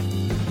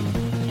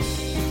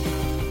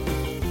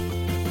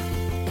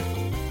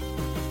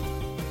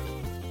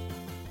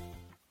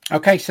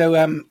 Okay,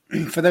 so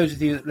for those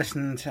of you that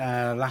listened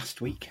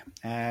last week,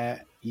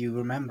 you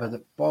remember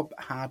that Bob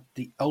had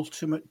the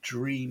ultimate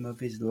dream of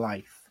his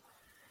life.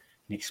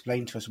 He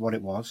explained to us what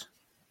it was,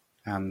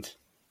 and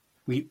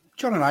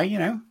John and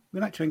I, we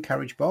like to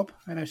encourage Bob.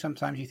 I know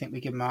sometimes you think we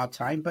give him a hard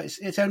time, but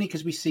it's only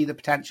because we see the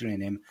potential in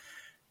him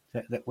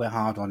that we're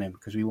hard on him,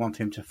 because we want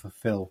him to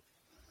fulfill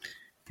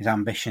his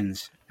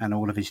ambitions and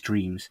all of his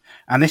dreams.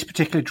 And this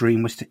particular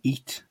dream was to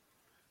eat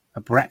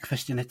a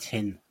breakfast in a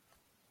tin.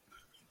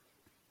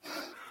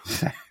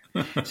 So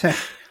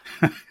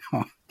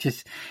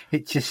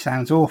it just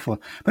sounds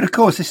awful. But of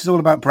course, this is all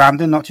about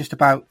Brandon, not just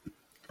about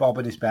Bob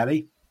and his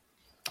belly.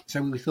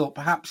 So we thought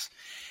perhaps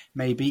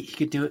maybe he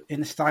could do it in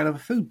the style of a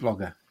food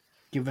blogger.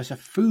 Give us a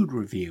food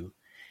review,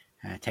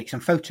 take some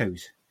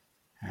photos,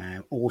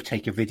 or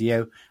take a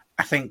video.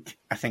 I think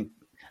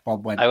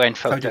Bob went. I went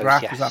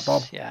photograph. Yes. Was that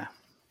Bob? Yeah.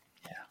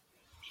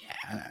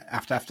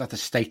 After the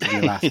state of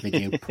your last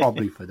video,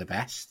 probably for the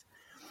best.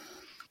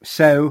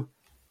 So,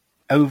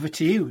 over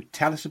to you.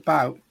 Tell us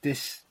about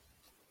this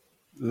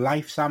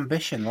life's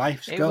ambition,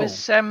 life's goal.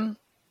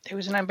 It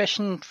was an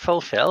ambition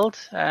fulfilled,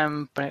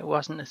 but it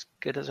wasn't as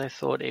good as I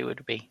thought it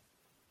would be.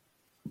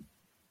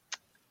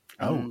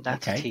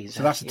 That's okay. a teaser.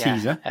 So that's a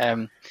teaser.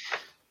 Yeah.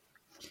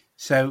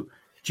 So,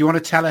 do you want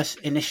to tell us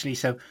initially?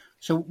 So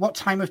what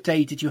time of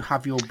day did you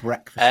have your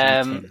breakfast?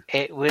 In the tin?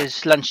 It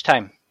was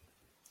lunchtime.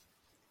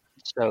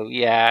 So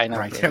yeah, I know.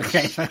 Right.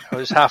 Okay. I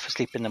was half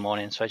asleep in the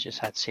morning, so I just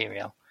had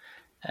cereal.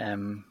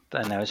 Then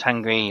I was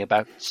hungry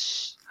about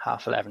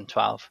 11:30,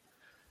 12.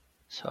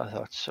 So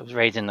I was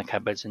raiding the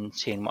cupboards and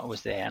seeing what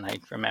was there, and I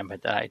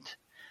remembered that I'd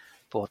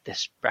bought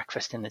this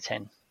breakfast in the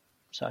tin.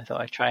 So I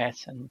thought I'd try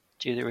it and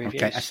do the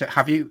reviews. Okay. So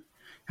have you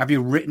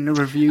written a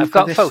review? I've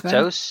got this,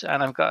 photos then?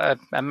 and I've got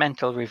a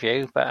mental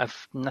review, but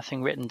I've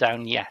nothing written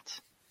down yet.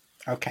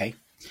 Okay.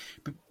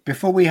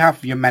 Before we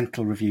have your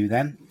mental review,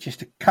 then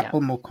just a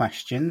couple more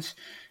questions.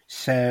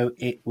 So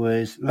it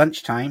was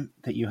lunchtime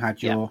that you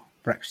had your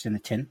breakfast in the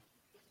tin.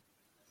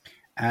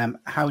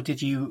 How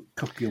did you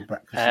cook your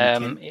breakfast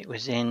in the tin? It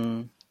was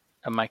in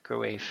a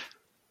microwave.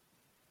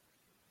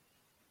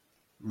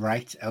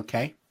 Right,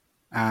 okay.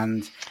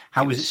 And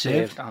how was it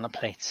served? On a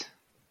plate.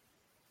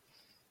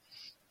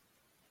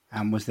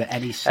 And was there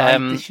any side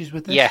dishes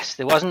with this? Yes,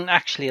 there wasn't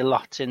actually a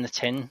lot in the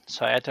tin,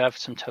 so I had to have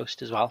some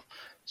toast as well.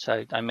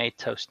 So I made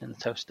toast in the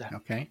toaster.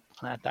 Okay.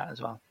 And I had that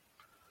as well.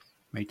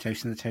 Made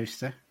toast in the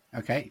toaster.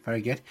 Okay,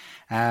 very good.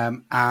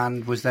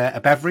 And was there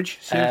a beverage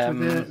served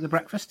with the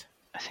breakfast?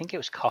 I think it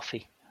was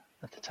coffee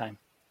at the time,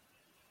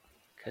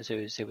 because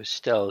it was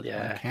still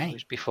it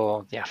was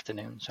before the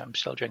afternoon, so I'm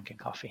still drinking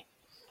coffee.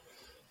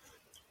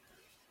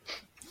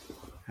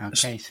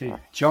 Okay, so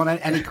John,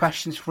 any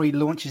questions before he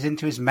launches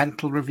into his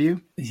mental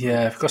review?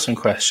 Yeah, I've got some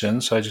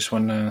questions. So I just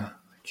want to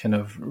kind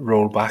of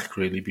roll back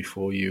really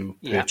before you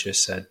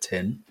purchase said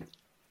tin.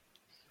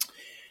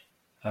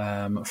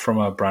 From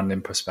a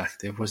branding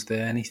perspective, was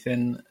there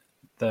anything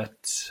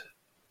that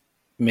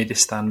made it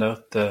stand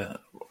out that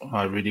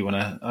I really want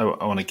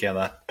to get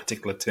that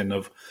particular tin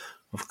of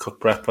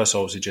cooked breakfast,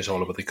 or was it just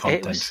all about the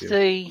content?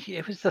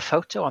 It was the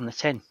photo on the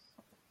tin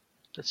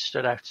that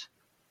stood out,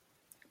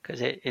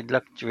 because it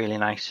looked really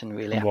nice and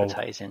really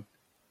appetizing.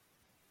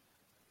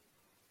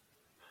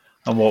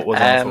 And what was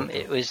on the photo?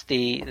 It was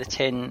the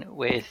tin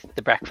with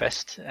the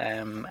breakfast,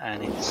 and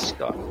it's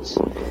got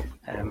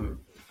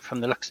from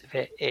the looks of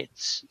it,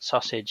 it's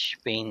sausage,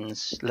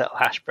 beans, little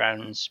hash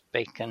browns,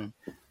 bacon,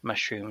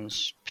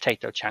 mushrooms,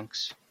 potato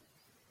chunks.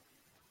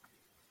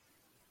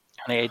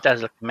 And it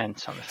does look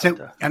immense on the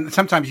photo. And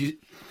sometimes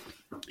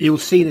you'll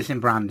see this in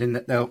branding,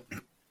 that they'll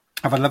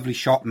have a lovely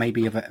shot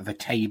maybe of a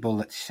table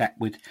that's set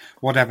with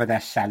whatever they're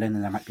selling,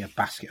 and there might be a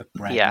basket of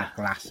bread and a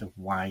glass of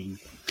wine.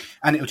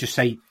 And it'll just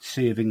say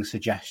serving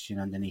suggestion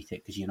underneath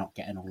it, because you're not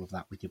getting all of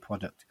that with your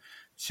product.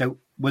 So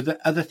were there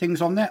other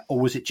things on there, or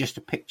was it just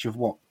a picture of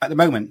what, at the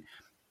moment,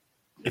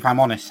 if I'm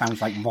honest,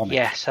 sounds like vomit?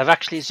 Yes, I've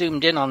actually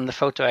zoomed in on the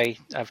photo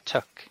I've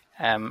took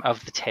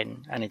of the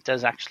tin, and it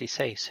does actually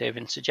say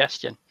serving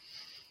suggestion.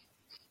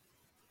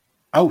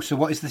 Oh, so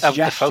what is the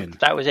suggestion?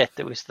 That was it.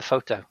 That was the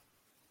photo.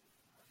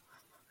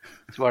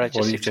 It's what I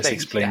just explained. Just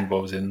explained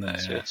what was in there.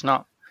 So it's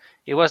not.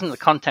 It wasn't the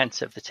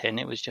contents of the tin.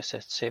 It was just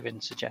a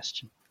serving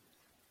suggestion.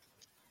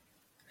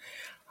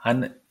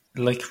 And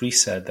like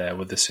Rhys said there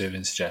with the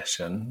serving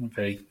suggestion,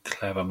 very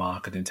clever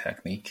marketing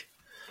technique.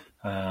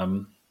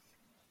 Little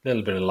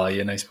bit of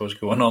lying, I suppose,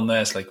 going on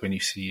there. It's like when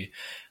you see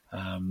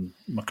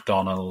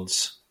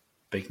McDonald's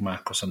Big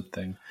Mac or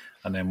something,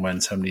 and then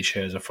when somebody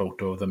shares a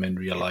photo of them in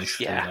real life,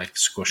 they're like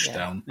squished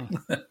down.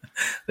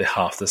 They're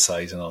half the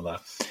size and all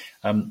that.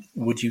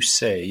 Would you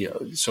say,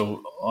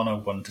 so on a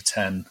 1 to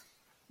 10,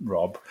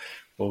 Rob,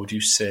 what would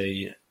you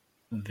say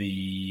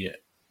the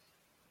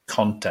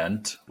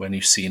content when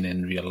you've seen it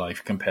in real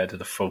life compared to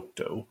the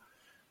photo,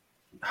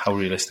 how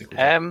realistic was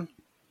it?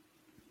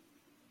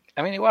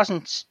 I mean, it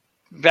wasn't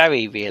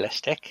very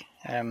realistic.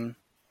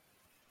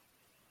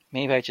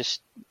 Maybe I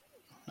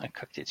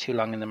cooked it too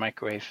long in the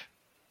microwave,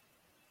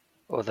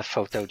 or the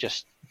photo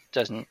just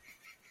doesn't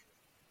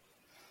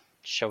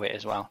show it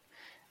as well.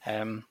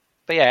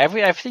 But yeah,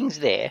 everything's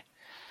there.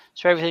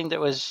 So everything that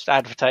was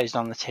advertised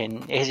on the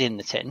tin is in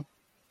the tin,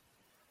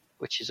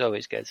 which is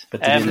always good.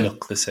 But did it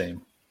look the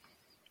same?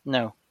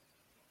 No.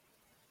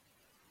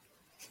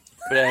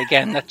 But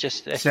again, that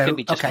could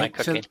be just my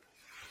cooking.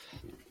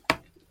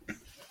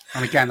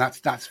 And again,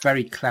 that's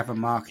very clever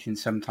marketing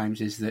sometimes,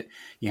 is that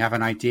you have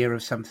an idea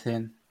of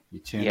something, you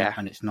turn it,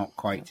 and it's not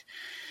quite.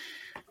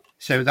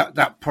 So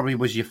that probably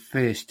was your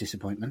first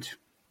disappointment.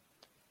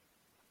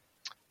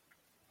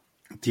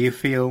 Do you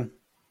feel...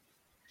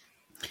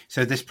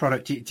 So this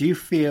product, do you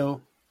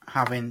feel,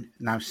 having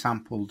now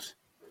sampled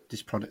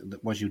this product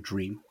that was your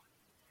dream,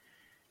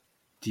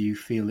 do you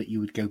feel that you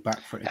would go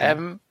back for it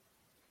again?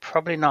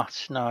 Probably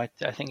not. No,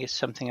 I think it's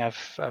something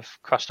I've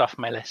crossed off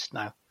my list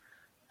now,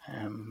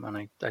 and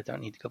I don't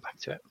need to go back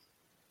to it.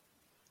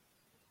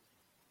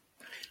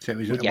 So it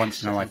was a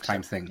once in a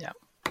lifetime thing. Yeah.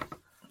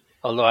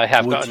 Although I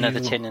have got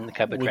another tin in the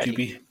cupboard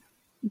ready.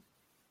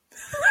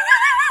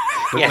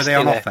 Were they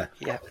on offer?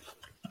 Yeah.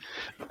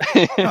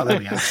 Oh, there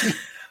we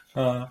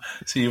are.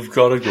 So you've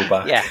got to go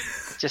back. Yeah.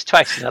 just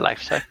twice in a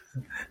lifetime.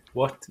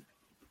 What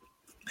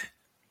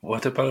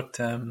about?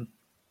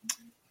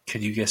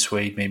 Could you get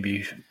swayed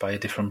maybe by a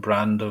different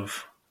brand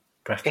of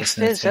breakfast?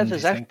 If there's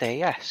others out there,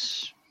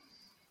 yes.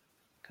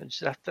 Because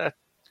that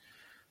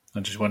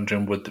I'm just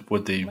wondering,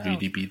 would they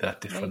really be that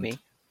different? maybe.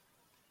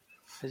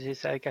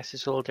 Because I guess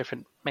it's all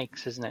different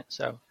makes, isn't it?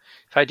 So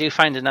if I do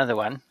find another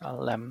one,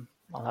 I'll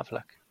have a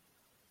look.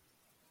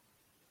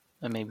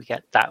 And maybe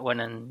get that one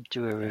and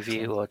do a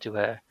review or do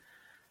a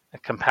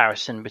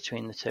comparison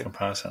between the two.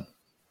 Comparison.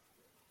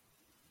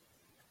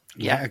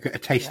 Yeah, a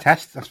taste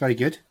test. That's very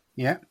good.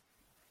 Yeah.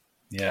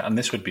 Yeah, and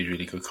this would be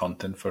really good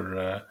content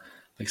for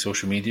like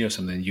social media or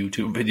something,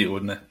 YouTube video,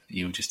 wouldn't it?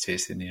 You just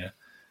tasting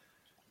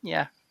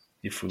your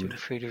food.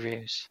 Food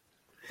reviews.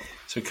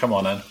 So come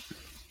on, Anne.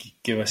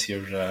 Give us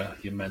your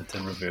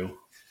mental review.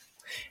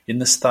 In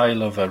the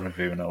style of a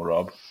review now,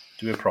 Rob.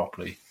 Do it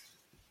properly.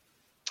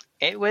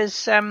 It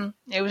was an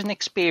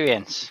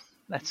experience.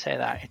 Let's say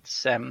that.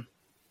 It's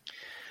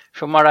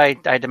from what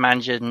I'd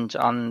imagined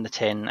on the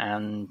tin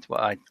and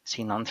what I'd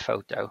seen on the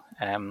photo,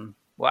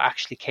 what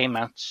actually came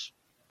out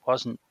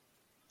wasn't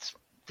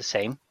the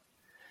same.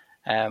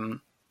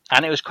 And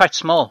it was quite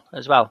small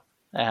as well.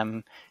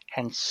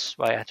 Hence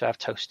why I had to have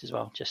toast as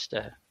well, just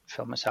to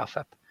fill myself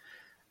up.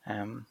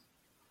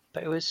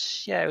 But it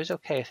was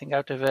okay. I think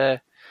out of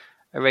a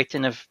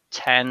rating of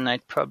 10,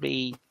 I'd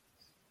probably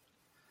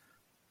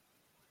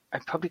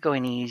go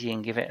in easy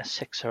and give it a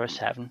 6 or a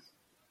 7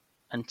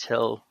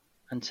 until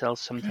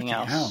something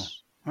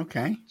else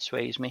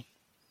sways me.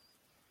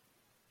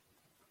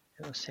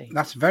 We'll see.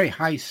 That's a very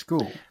high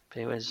score. But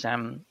it was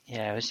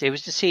it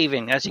was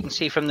deceiving, as you can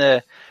see from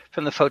the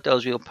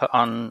photos we'll put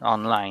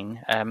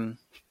online.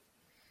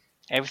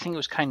 Everything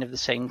was kind of the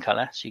same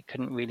colour, so you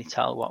couldn't really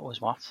tell what was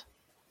what.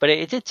 But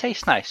it did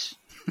taste nice.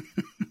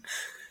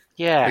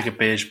 Yeah, like a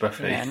beige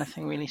buffet. Yeah,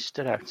 nothing really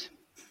stood out.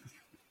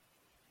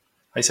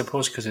 I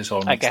suppose because it's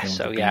all mixed in with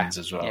the beans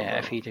as well. Yeah,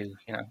 if you do,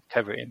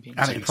 cover it in beans.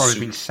 And it's probably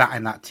been sat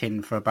in that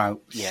tin for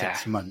about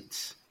 6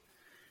 months.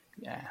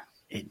 Yeah.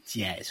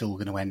 It's all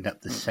going to end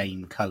up the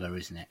same colour,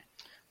 isn't it?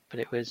 But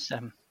it was.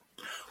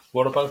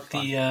 What about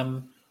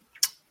the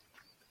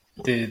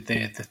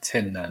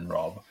tin then,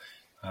 Rob?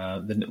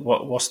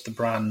 What's the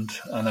brand,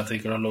 and have they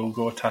got a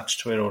logo attached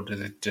to it, or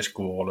did it just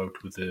go all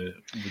out with the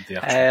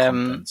actual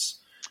contents?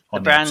 The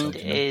brand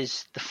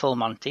is the Full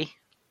Monty,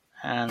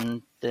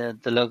 and the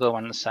logo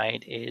on the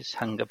side is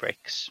Hunger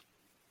Breaks.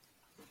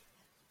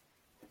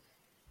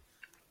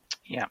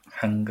 Yeah,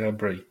 Hunger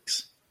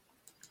Breaks.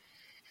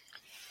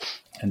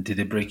 And did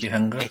it break your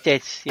hunger? It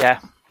did. Yeah.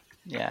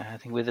 I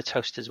think with the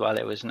toast as well,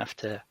 it was enough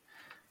to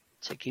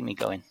keep me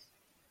going.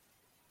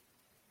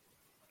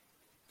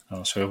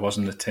 Oh, so it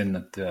wasn't the tin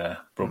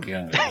that broke your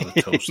hunger, it was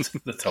the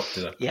toast that topped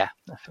it up. Yeah,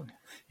 definitely.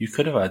 You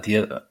could have had the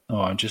other...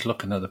 Oh, I'm just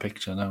looking at the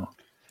picture now.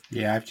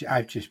 Yeah,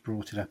 I've just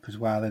brought it up as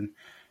well. And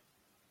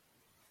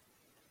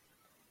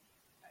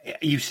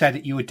you said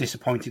that you were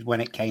disappointed when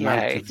it came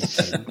out of the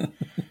tin.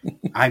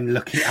 I'm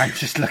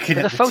just looking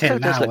at the tin now. The photo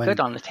does look good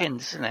on the tin,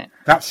 doesn't it?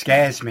 That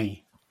scares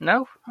me.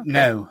 No? Okay.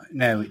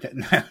 No,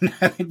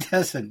 it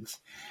doesn't.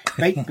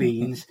 Baked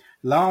beans,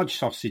 large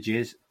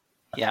sausages,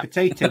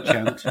 potato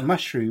chunks,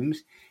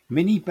 mushrooms,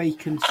 mini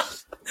bacon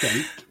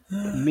steak,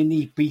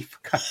 mini beef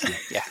cutlet.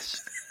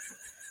 Yes.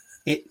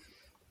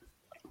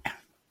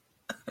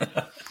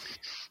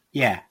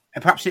 Yeah.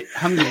 Perhaps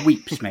hunger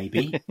weeps,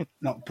 maybe,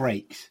 not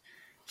breaks.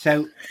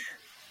 So,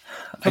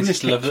 from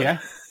this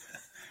picture...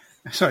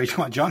 Sorry,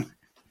 come on, John.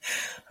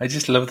 I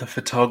just love the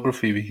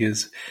photography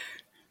because,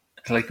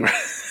 like...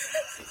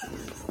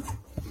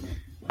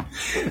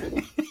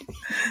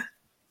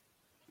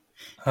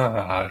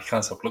 I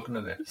can't stop looking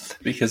at it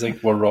because,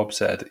 like what Rob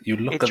said, you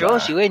look at that. It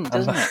draws you in,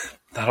 doesn't it?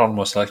 That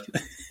almost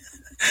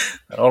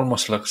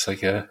looks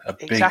like a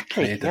big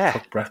plate of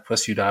cooked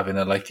breakfast you'd have in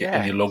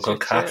your local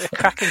cafe. A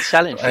cracking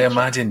selling feature. I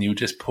imagine you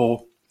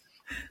pour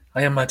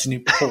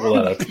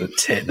that out of the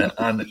tin,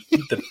 and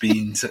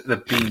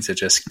the beans are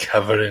just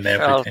covering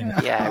everything.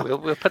 Well,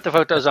 we'll put the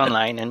photos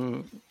online,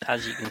 and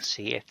as you can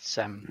see, it's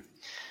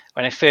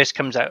when it first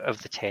comes out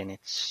of the tin,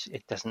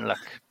 it doesn't look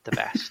the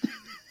best.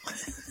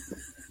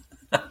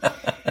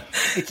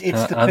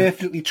 It's the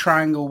perfectly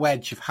triangle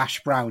wedge of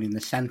hash brown in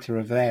the centre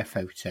of their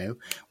photo.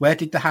 Where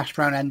did the hash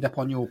brown end up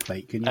on your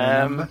plate? Can you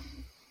remember?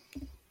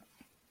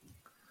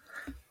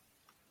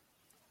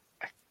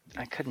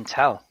 I couldn't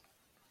tell,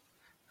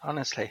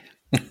 honestly.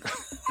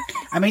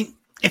 I mean,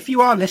 if you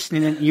are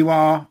listening and you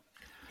are,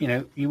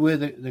 you were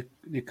the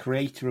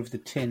creator of the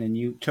tin and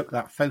you took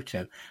that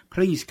photo,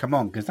 please come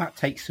on, because that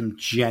takes some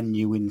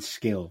genuine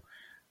skill.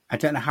 I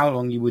don't know how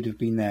long you would have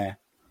been there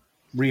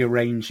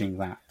rearranging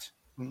that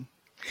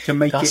to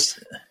make it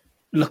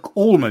look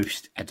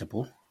almost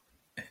edible.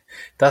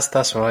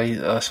 That's what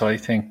I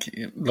think.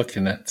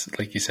 Looking at,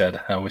 like you said,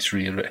 how it's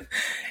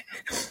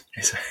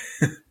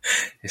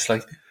it's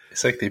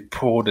like they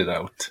poured it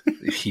out,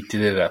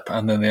 heated it up,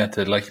 and then they had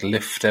to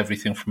lift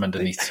everything from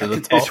underneath to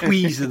the top.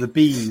 Squeeze the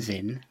beans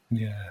in.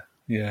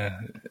 Yeah.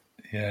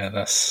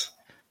 That's.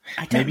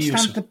 I don't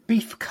understand the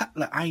beef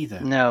cutlet either.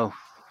 No.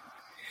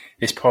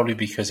 It's probably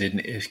because it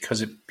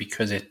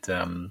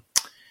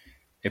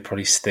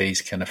probably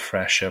stays kind of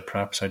fresher.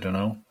 Perhaps, I don't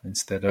know.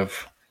 Instead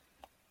of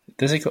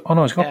does it? Oh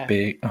no, it's got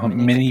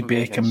mini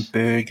bacon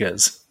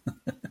burgers.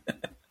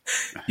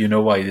 You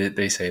know why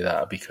they say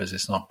that? Because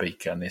it's not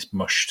bacon; it's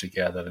mushed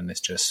together, and it's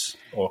just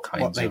all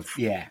kinds of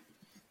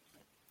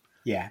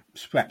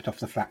swept off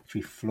the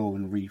factory floor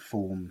and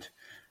reformed.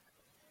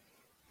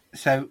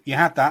 So you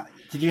had that.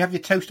 Did you have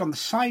your toast on the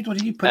side, or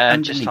did you put it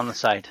underneath? Just on the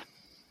side.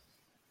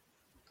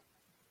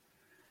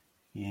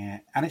 Yeah,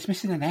 and it's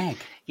missing an egg.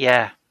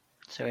 Yeah,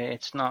 so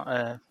it's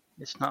not.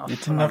 It's not. It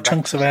didn't have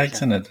chunks of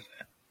eggs in it.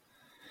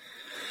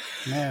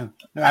 No,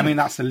 I mean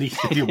that's the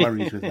least of your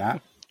worries with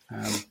that.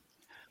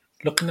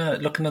 Looking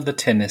at the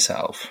tin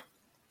itself,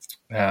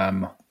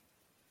 I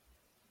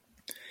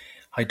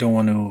don't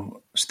want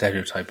to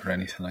stereotype or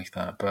anything like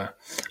that, but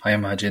I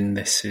imagine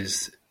this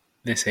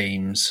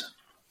aims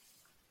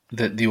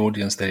the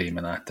audience they're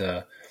aiming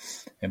at.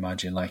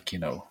 Imagine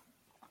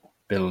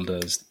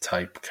builders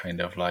type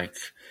kind of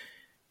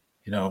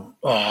oh,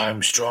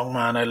 I'm strong,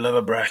 man, I love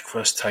a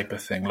breakfast type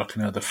of thing.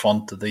 Looking at the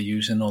font that they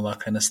use and all that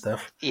kind of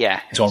stuff.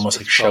 Yeah. It's almost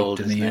like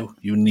shouting at you.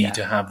 You need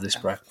to have this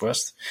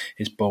breakfast.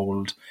 It's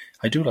bold.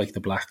 I do like the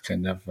black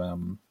kind of,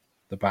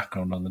 the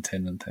background on the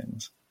tin and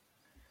things.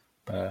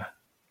 But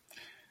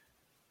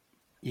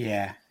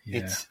yeah.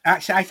 It's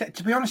actually,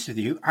 to be honest with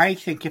you, I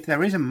think if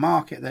there is a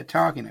market that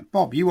targeting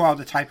Bob, you are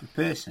the type of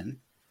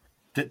person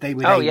that they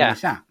would aim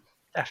this at.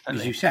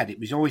 Definitely. As you said, it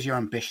was always your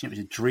ambition. It was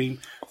a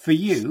dream for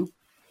you.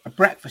 A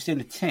breakfast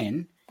in a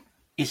tin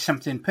is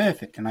something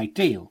perfect and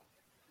ideal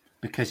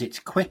because it's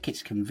quick,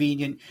 it's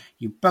convenient.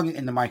 You bung it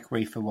in the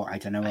microwave for what, I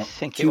don't know,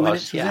 2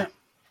 minutes, was it?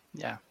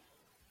 Yeah.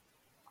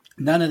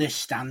 None of this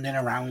standing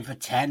around for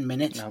 10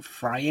 minutes,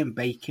 frying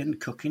bacon,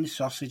 cooking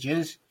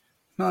sausages.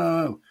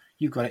 No.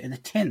 You got it in a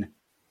tin,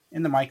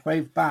 in the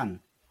microwave, bang.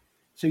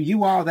 So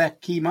you are their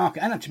key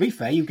market. And to be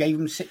fair, you gave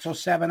them 6 or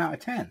 7 out of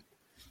 10,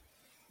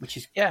 which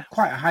is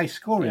quite a high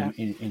score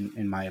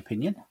in my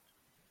opinion.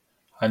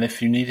 And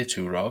if you needed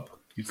to, Rob,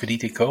 you could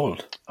eat it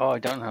cold. Oh, I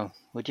don't know.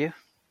 Would you?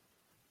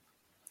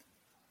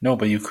 No,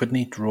 but you couldn't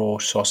eat raw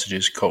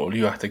sausages cold.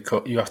 You have to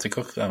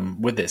cook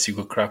them with this. You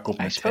could crack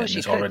open a tin.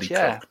 It's already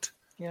cooked.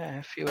 Yeah,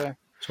 if you were.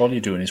 So all you're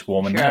doing is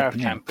warming it up.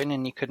 If you're camping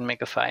and you couldn't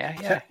make a fire,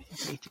 you could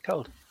eat it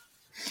cold.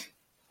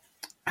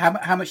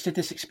 How much did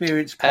this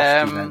experience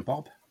cost you then,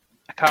 Bob?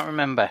 I can't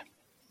remember.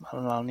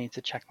 I'll need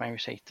to check my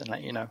receipt and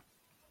let you know.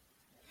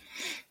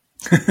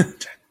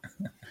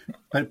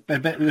 but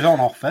it was on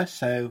offer,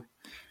 so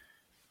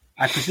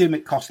I presume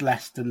it cost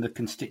less than the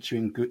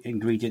constituent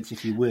ingredients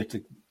if you were to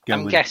go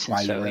and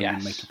buy your own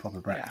and make a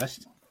proper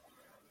breakfast.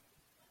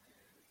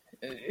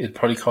 It'd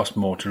probably cost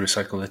more to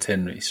recycle the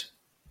tin, Reese.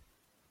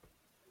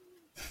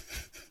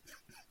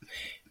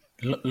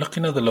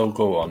 Looking at the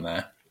logo on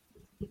there,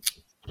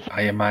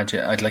 I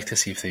imagine I'd like to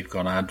see if they've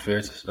got an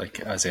advert,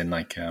 as in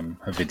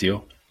a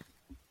video,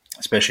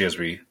 especially as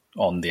we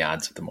on the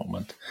ads at the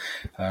moment,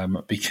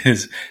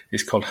 because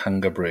it's called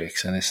Hunger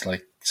Breaks, and it's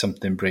like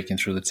something breaking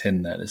through the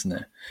tin there, isn't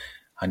it?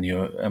 And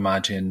you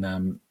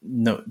imagine,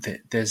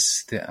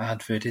 there's the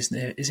advert, isn't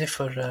it? Is it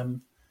for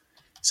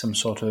some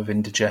sort of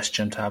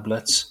indigestion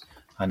tablets?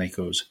 And it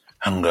goes,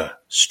 Hunger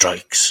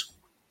Strikes.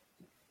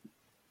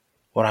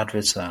 What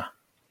advert's that?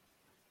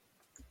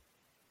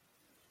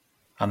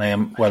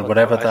 And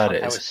whatever that is.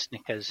 That was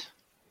Snickers.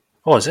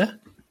 Oh, is it?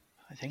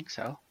 I think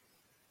so.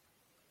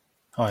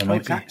 Oh, it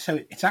might be. So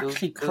it's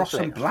actually Cross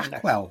and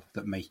Blackwell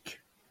that make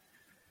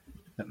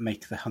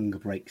the Hunger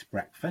Breaks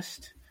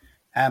breakfast.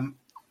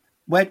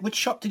 Which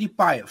shop did you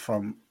buy it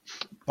from,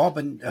 Bob?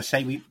 And I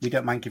say we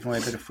don't mind giving away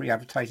a bit of free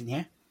advertising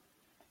here.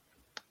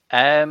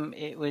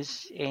 It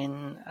was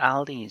in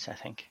Aldi's, I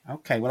think.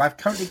 Okay, well I've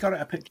currently got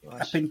it up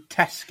in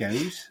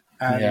Tesco's.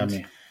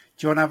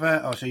 Do you want to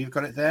have so you've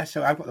got it there.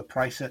 So I've got the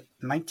price at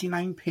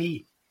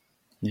 99p.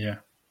 Yeah.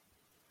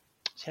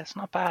 See, that's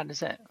not bad,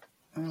 is it?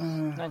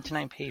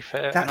 99p for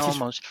an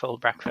almost full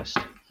breakfast.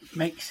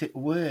 Makes it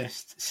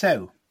worse.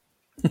 So,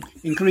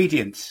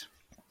 ingredients.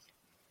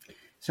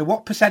 So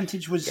what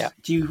percentage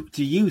do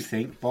you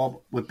think, Bob,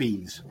 were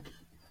beans?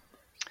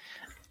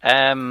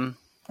 Probably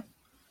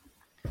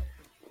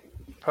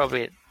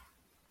at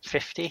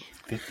 50.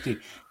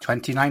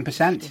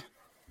 29%.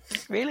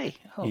 Really?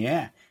 Oh.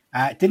 Yeah.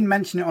 Didn't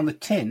mention it on the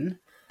tin,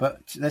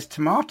 but there's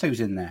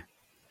tomatoes in there.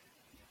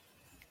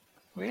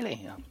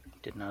 Really? Oh,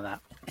 didn't know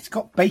that. It's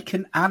got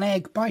bacon and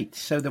egg bites,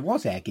 so there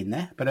was egg in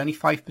there, but only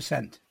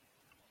 5%.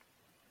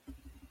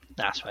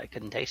 That's why I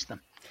couldn't taste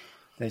them.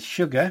 There's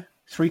sugar,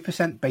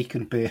 3%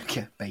 bacon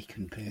burger.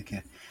 Bacon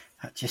burger.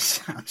 That just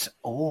sounds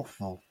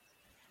awful.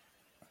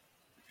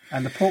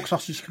 And the pork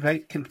sausage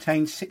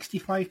contains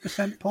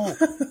 65% pork.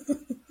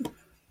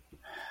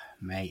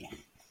 Mate.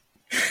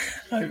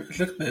 Look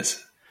at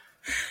this.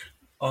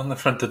 On the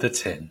front of the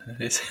tin.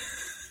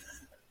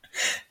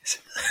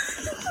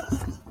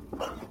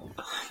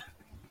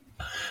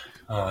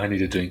 I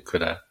need a drink for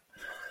that.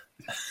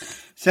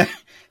 So,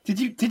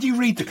 did you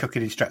read the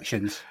cooking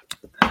instructions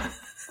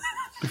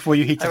before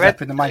you heat it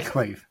up in the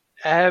microwave?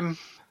 You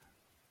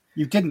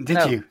didn't,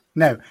 did you?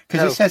 No,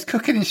 because No. it says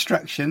cooking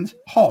instructions,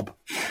 hob.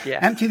 Yeah.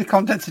 Empty the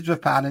contents into a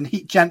pan and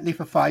heat gently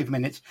for 5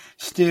 minutes,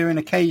 stirring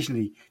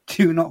occasionally.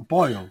 Do not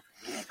boil.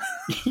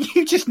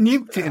 You just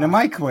nuked it in a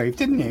microwave,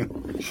 didn't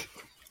you?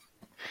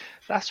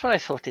 That's what I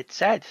thought it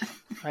said.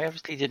 I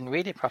obviously didn't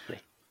read it properly.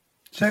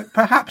 So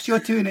perhaps you're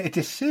doing it a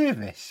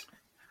disservice.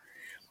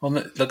 Well,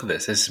 look at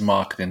this. This is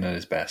marketing at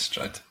its best,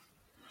 right?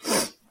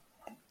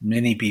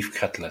 Mini beef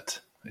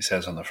cutlet, it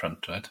says on the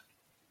front, right?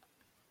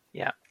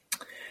 Yeah.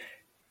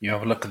 You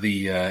have a look at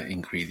the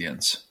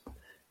ingredients.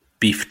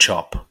 Beef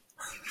chop,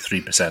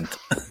 3%.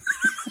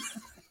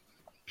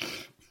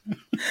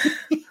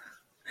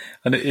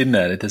 And in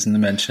there, it doesn't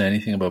mention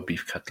anything about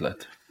beef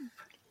cutlet.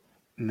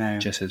 No. It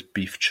just says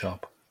beef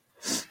chop.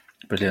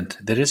 Brilliant.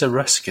 There is a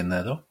rusk in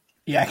there, though.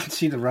 Yeah, I can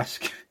see the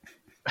rusk.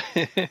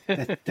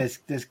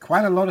 There's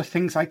quite a lot of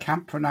things I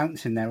can't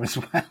pronounce in there as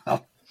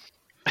well.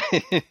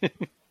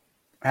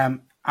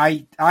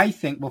 I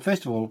think, well,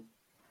 first of all,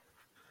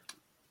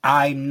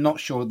 I'm not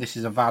sure this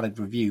is a valid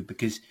review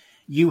because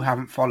you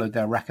haven't followed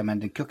their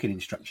recommended cooking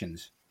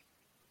instructions.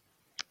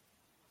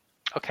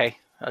 Okay.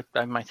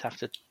 I might have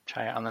to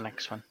try it on the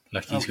next one.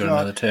 Lucky's Oh, got God.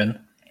 another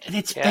turn.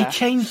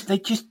 They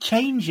just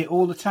change it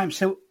all the time.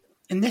 So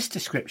in this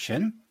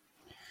description,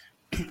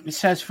 it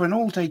says for an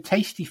all-day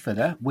tasty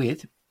filler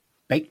with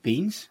baked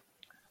beans,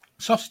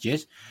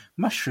 sausages,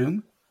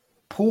 mushroom,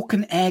 pork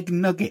and egg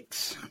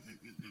nuggets.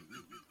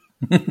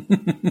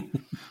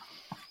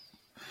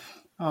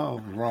 Oh,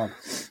 Rob.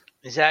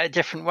 Is that a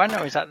different one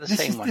or is that the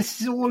same one?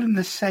 This is all in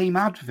the same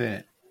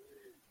advert,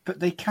 but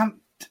they can't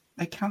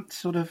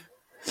sort of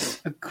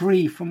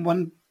agree from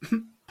one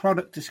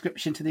product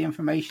description to the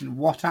information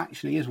what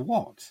actually is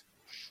what.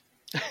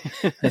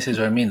 This is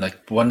what I mean.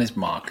 Like, one is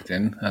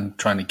marketing and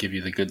trying to give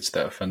you the good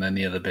stuff, and then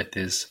the other bit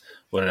is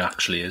what it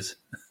actually is.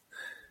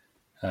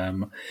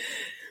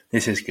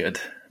 This is good.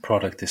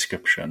 Product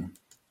description.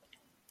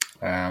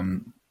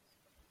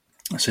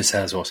 So it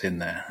says what's in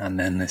there, and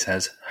then it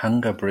says,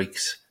 Hunger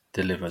Breaks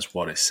delivers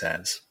what it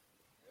says.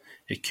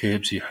 It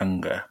curbs your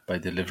hunger by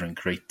delivering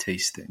great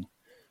tasting,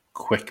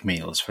 quick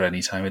meals for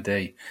any time of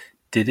day.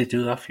 Did it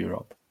do that for you,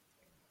 Rob?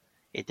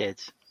 It did.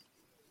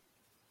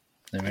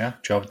 There we are.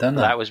 Job done.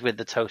 That was with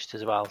the toast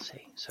as well,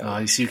 see. So Oh,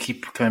 you see, you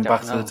keep coming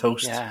back to the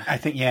toast. Yeah. I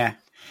think, yeah.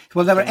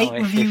 Well, there are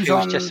If it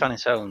was just on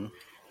its own.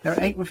 There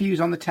are 8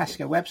 reviews on the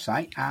Tesco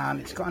website, and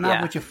it's got an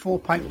average of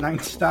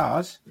 4.9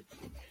 stars.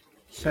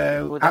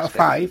 So out of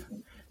 5,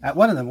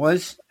 one of them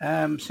was,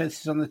 so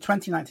this is on the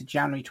 29th of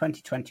January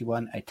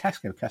 2021, a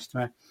Tesco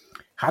customer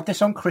had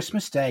this on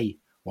Christmas Day.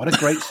 What a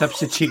great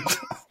substitute.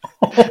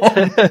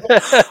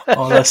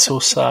 Oh, that's so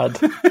sad.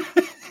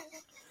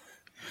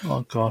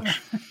 Oh,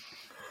 gosh.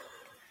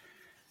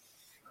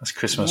 That's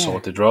Christmas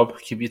sorted, Rob.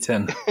 Keep your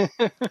tin.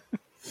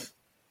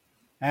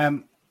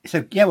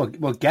 So, yeah,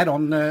 we'll get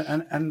on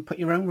there and put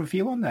your own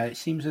review on there. It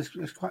seems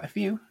there's quite a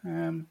few.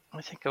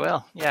 I think I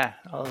will. Yeah,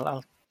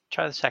 I'll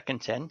try the second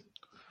tin.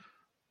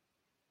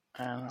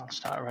 And I'll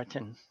start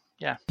writing.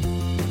 Yeah.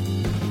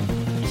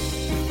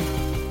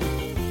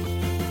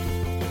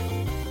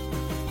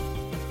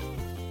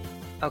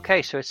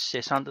 Okay, so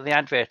it's on to the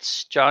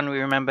adverts. John, we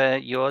remember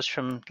yours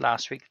from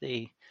last week,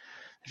 the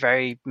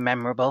very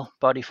memorable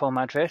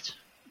Bodyform advert.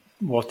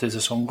 What does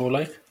the song go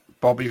like?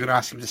 Bob, you're going to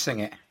ask him to sing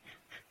it?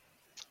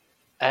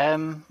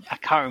 I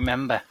can't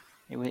remember.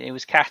 It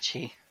was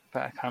catchy,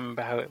 but I can't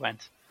remember how it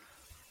went.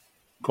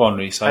 Go on,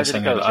 Reese. I did it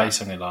sang go, it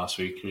John? last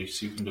week.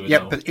 Reese, you can do it Yeah,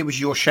 now. but it was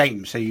your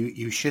shame, so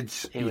you should.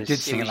 You did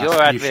sing it was it your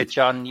last week. advert,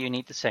 John. You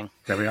need to sing.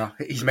 There we are.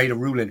 He's made a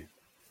ruling.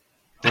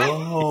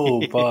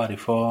 Oh,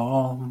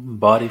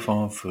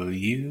 Bodyform for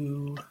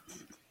you.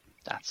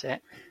 That's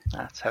it.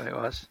 That's how it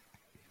was.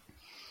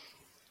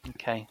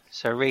 Okay,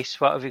 so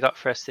Reese, what have you got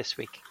for us this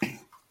week?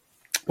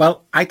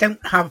 Well, I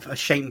don't have a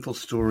shameful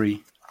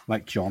story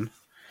like John.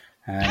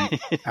 I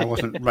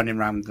wasn't running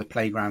around the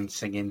playground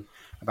singing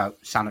about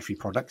sanitary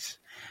products.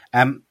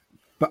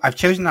 But I've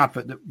chosen an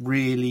advert that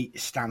really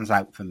stands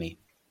out for me.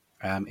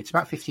 It's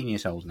about 15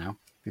 years old now,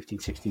 15,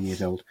 16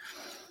 years old.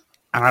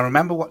 And I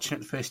remember watching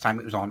it the first time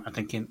it was on and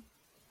thinking,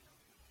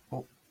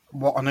 well,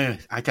 what on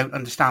earth? I don't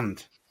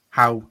understand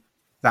how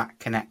that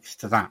connects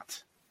to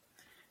that.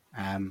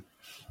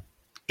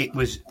 It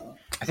was,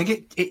 I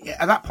think it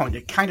at that point,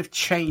 it kind of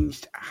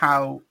changed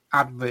how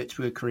adverts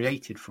were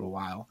created for a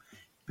while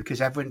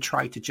because everyone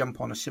tried to jump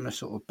on a similar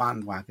sort of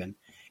bandwagon.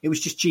 It was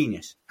just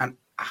genius. And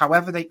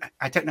however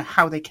I don't know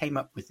how they came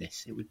up with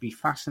this. It would be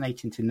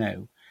fascinating to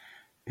know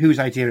whose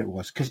idea it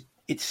was because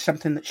it's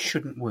something that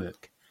shouldn't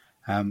work.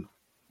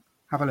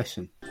 Have a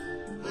listen.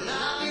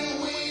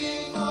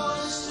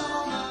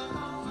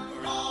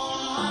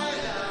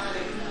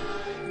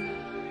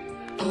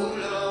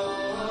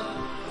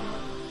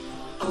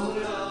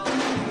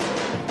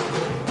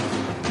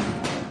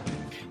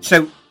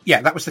 So,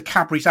 yeah, that was the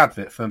Cadbury's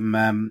advert from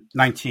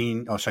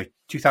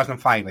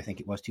 2005, I think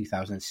it was,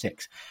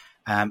 2006,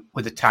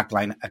 with the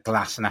tagline, "A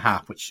glass and a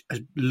half," which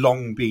has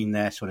long been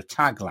their sort of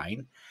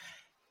tagline.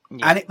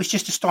 Yeah. And it was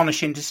just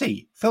astonishing to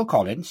see. Phil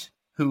Collins,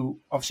 who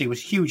obviously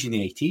was huge in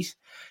the 80s,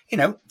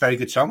 very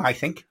good song, I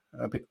think.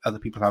 Other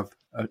people have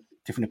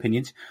different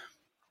opinions.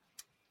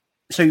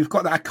 So you've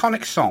got that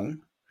iconic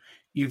song.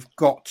 You've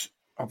got,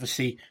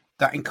 obviously,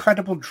 that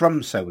incredible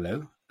drum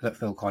solo that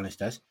Phil Collins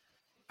does.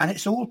 And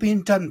it's all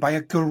being done by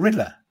a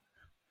gorilla.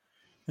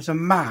 There's a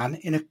man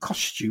in a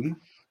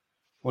costume,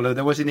 although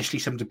there was initially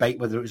some debate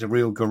whether it was a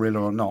real gorilla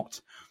or not.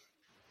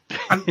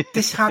 And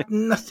this had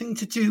nothing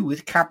to do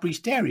with Cadbury's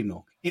Dairy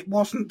Milk. It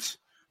wasn't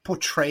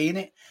portraying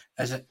it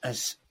as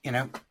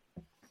an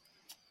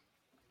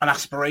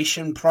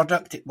aspiration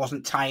product. It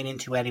wasn't tying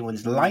into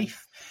anyone's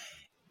life.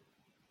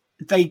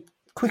 I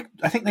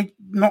think they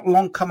not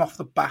long come off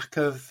the back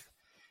of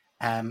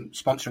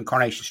sponsoring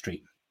Coronation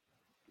Street,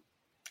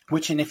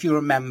 which, and if you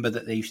remember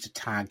that they used to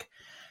tag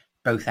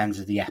both ends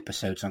of the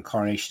episodes on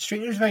Coronation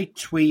Street, it was very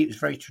twee, it was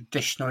very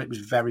traditional, it was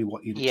very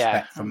what you'd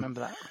expect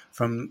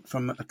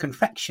from a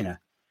confectioner.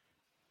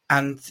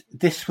 And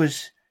this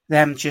was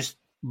them just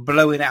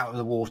blowing it out of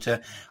the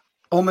water,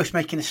 almost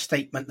making a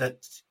statement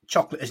that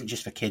chocolate isn't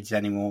just for kids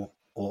anymore,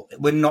 or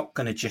we're not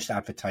going to just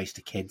advertise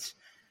to kids.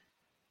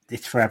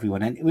 It's for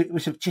everyone. And it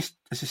was just,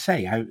 as I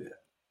say,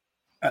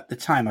 at the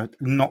time, I'd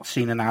not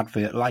seen an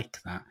advert like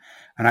that.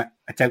 And I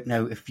don't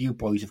know if you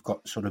boys have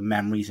got sort of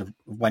memories of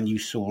when you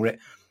saw it,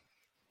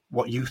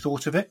 what you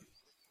thought of it.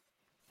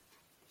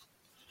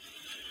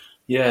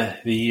 Yeah,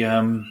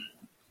 the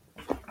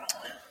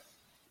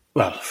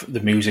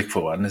music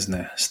for one, isn't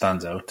it,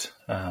 stands out.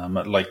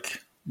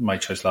 Like my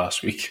choice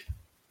last week.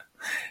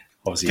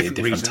 Obviously a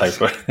different type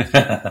of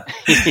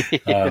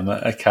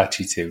a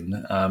catchy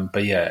tune.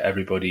 But yeah,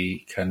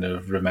 everybody kind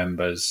of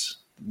remembers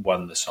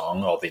the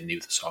song, or they knew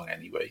the song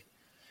anyway.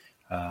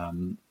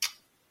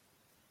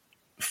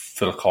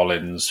 Phil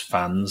Collins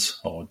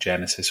fans or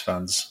Genesis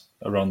fans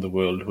around the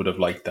world would have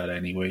liked that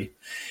anyway.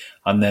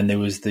 And then there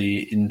was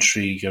the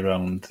intrigue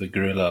around the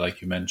gorilla,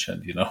 like you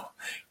mentioned,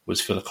 was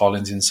Phil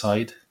Collins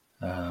inside?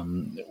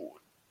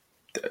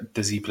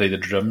 Does he play the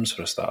drums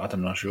for a start?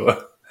 I'm not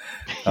sure.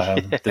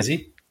 Does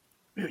he?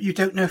 You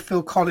don't know if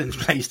Phil Collins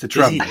plays the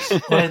drums?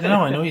 I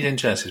know he's in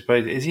Genesis,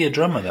 but is he a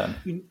drummer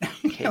then?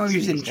 No, he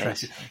was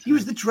interested. He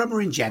was the drummer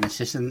in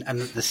Genesis and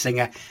the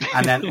singer,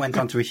 and then went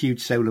on to a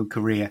huge solo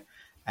career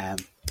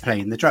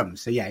playing the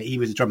drums. So yeah, he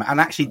was a drummer.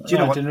 And actually, do you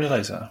know what? I didn't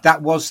realise that.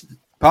 That was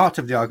part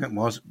of the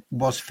argument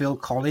was Phil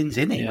Collins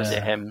in it? Yeah. Was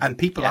it him? And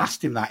people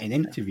asked him that in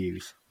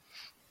interviews.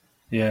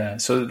 Yeah,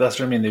 so that's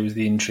what I mean. There was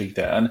the intrigue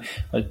there,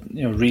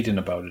 and reading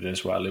about it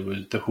as well. It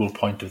was the whole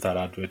point of that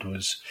advert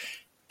was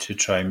to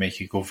try and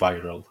make it go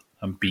viral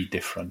and be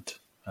different.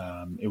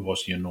 It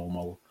wasn't your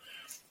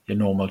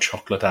normal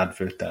chocolate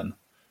advert then,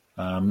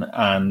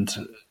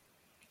 and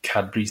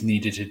Cadbury's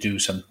needed to do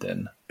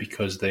something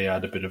because they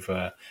had a bit of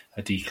a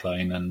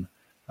decline and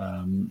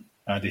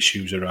had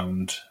issues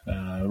around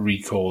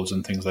recalls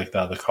and things like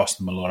that that cost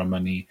them a lot of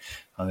money,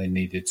 and they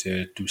needed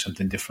to do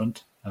something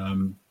different,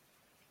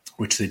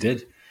 which they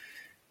did.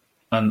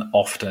 And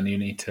often you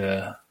need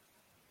to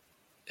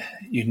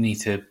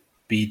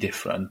be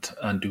different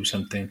and do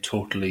something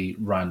totally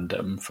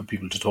random for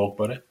people to talk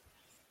about it.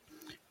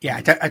 Yeah,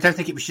 I don't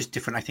think it was just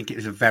different. I think it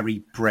was a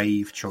very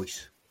brave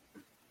choice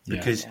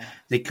because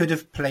they could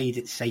have played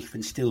it safe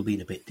and still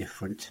been a bit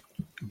different.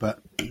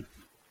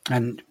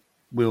 And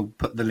we'll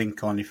put the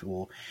link on if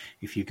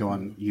you go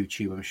on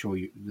YouTube, I'm sure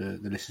the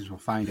listeners will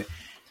find it.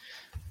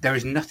 There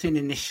is nothing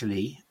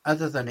initially,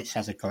 other than it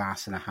says a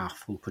glass and a half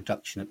full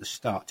production at the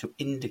start, to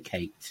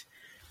indicate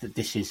that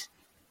this is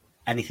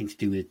anything to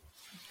do with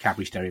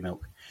Cadbury's Dairy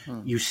Milk.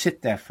 You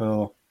sit there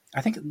for,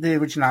 I think the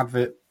original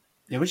advert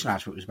was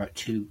about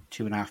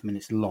 2.5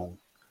 minutes long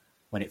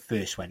when it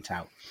first went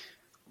out.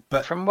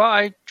 But from what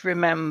I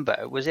remember,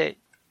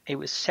 it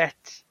was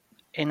set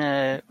in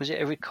a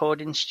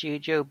recording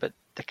studio, but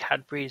the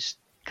Cadbury's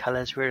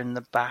colours were in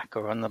the back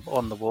or on the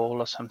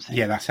wall or something.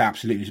 Yeah, that's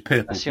absolutely, it was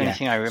purple. That's the only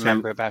thing I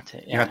remember about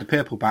it. Yeah. You had the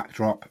purple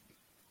backdrop.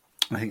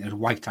 I think there was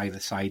white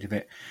either side of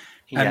it.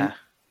 Yeah.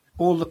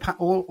 All that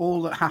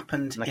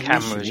happened and the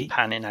initially, camera was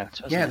panning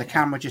out. The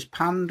camera just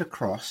panned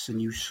across, and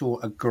you saw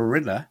a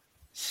gorilla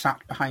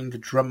sat behind the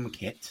drum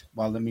kit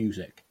while the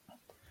music,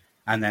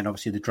 and then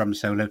obviously the drum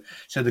solo.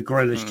 So the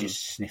gorilla's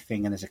just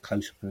sniffing, and there's a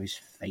close up of his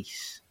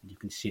face. You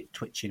can see it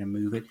twitching and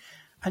moving,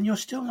 and you're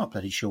still not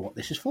bloody sure what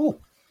this is for.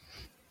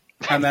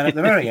 And then at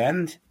the very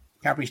end,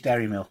 Cadbury's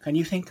Dairy Milk, and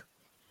you think,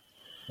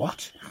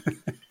 what?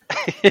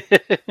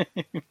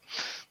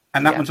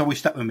 And that one's always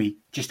stuck with me.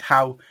 Just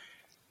how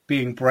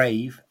being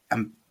brave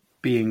and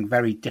being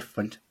very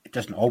different, it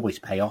doesn't always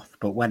pay off,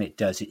 but when it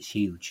does, it's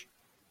huge.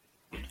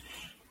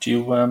 Do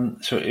you?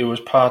 So it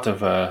was part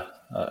of a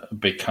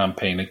big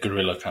campaign, a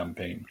guerrilla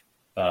campaign,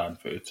 that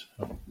advert,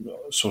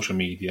 social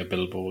media,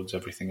 billboards,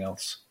 everything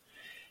else.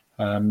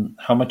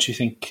 How much do you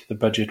think the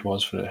budget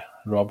was for it,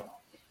 Rob?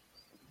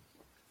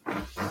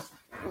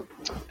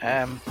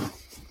 I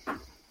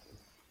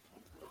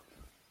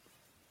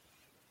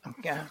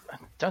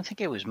don't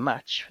think it was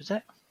much, was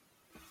it?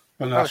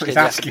 Well, no, that's what he's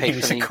asking.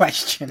 It's a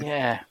question.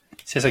 Yeah.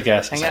 It's just a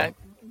guess. They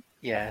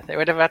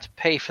would have had to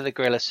pay for the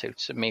gorilla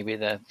suits and maybe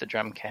the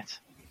drum kit.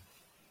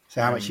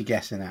 So how much are you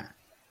guessing at?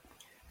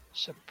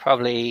 So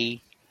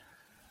probably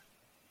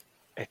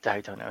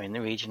I don't know, in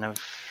the region of,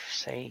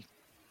 say,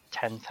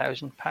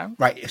 £10,000.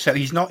 Right. So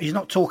he's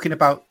not talking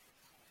about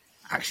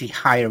actually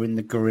hiring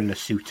the gorilla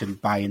suit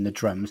and buying the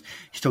drums.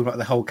 He's talking about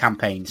the whole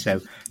campaign.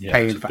 So Yeah,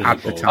 paying it's for billboard.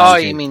 advertising. Oh,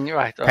 you mean,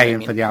 right.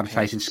 Paying for the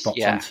advertising spots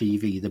yeah. on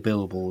TV, the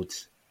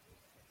billboards.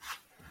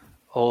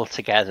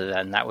 Altogether,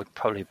 then, that would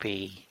probably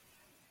be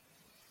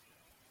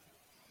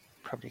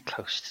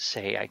close to,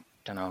 say, I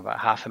don't know, about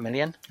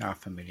 £500,000.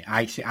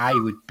 $500,000. I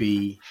would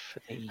be.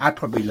 I'd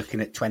probably be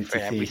looking at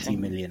 20-30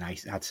 million.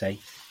 I'd say,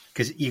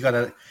 because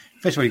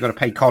first of all, you got to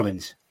pay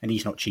Collins, and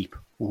he's not cheap.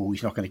 Oh,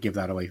 he's not going to give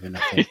that away for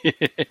nothing.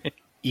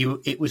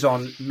 It was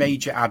on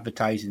major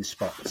advertising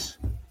spots.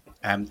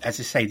 As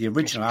I say, the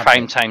original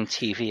primetime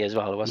TV as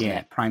well, wasn't it?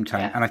 Yeah, primetime.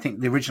 Yeah. And I think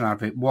the original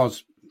advert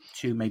was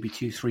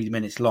 2-3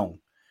 minutes long,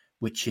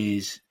 which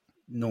is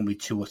normally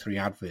 2 or 3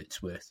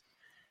 adverts worth.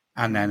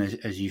 And then,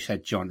 as you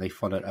said, John, they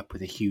followed up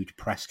with a huge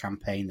press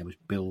campaign. There was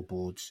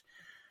billboards.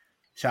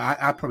 So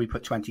I'd probably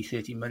put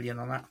 20-30 million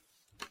on that.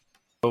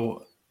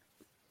 So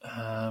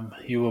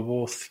you were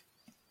both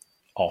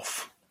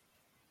off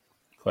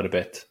quite a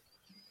bit,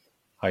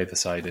 either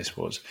side, I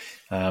suppose.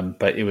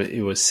 But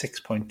it was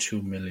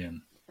 6.2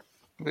 million.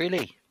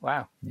 Really?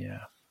 Wow.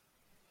 Yeah.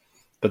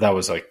 But that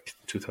was like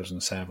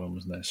 2007,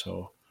 wasn't it?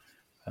 So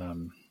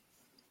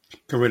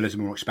Gorillas are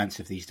more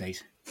expensive these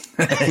days.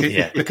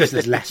 yeah, because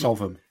there's less of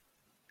them.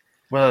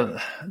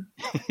 Well,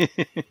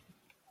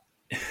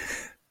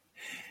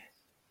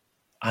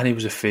 and he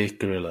was a fake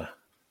gorilla.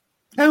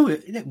 No,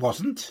 it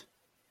wasn't.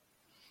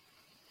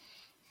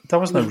 That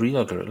wasn't a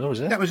real gorilla, was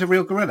it? That was a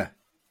real gorilla.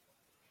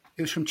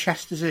 It was from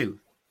Chester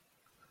Zoo.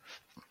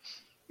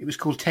 It was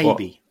called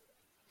Taby.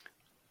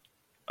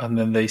 And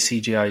then they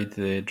CGI'd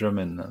the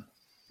drumming then?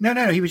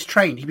 No, he was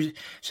trained.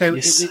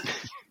 Yes.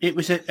 It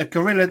was a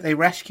gorilla they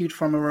rescued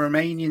from a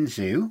Romanian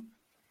zoo,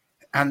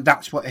 and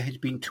that's what it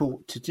had been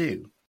taught to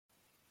do.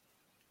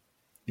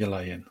 You're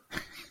lying.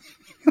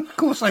 Of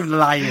course I'm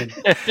lying.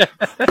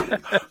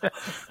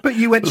 But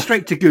you went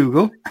straight to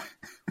Google.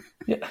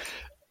 Yeah.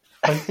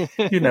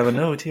 You never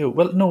know, do you?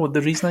 Well, no, the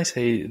reason I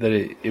say that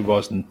it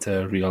wasn't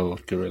a real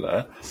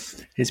gorilla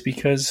is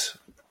because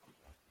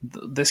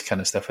this kind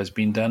of stuff has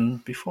been done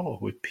before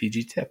with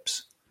PG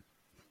tips.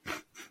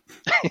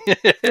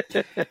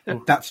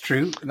 That's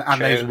true.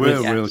 And those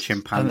were real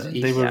chimpanzees.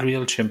 And they were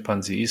real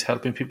chimpanzees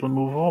helping people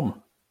move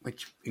home.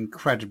 Which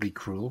incredibly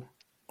cruel.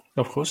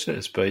 Of course it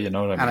is, but you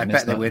know what I mean. And I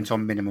bet they weren't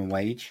on minimum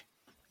wage.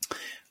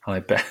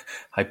 And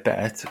I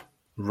bet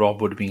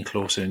Rob would have been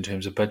closer in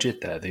terms of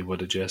budget there. They would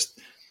have just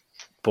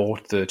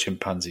bought the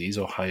chimpanzees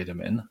or hired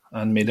them in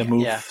and made them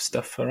move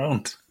stuff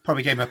around.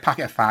 Probably gave them a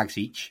packet of fags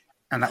each,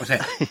 and that was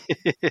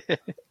it.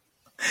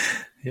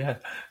 Yeah,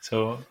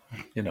 so,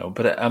 you know,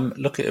 but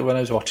look at when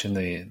I was watching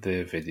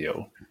the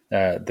video,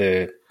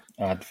 the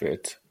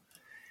advert,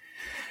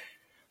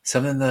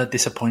 something that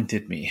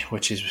disappointed me,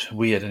 which is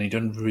weird, and you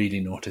don't really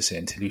notice it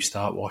until you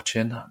start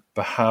watching,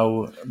 but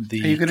how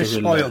the... Are you going to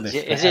spoil this?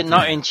 Is it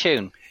not in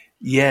tune?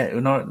 Yeah,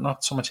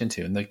 not so much in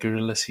tune. The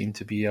gorilla seemed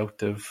to be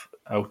out of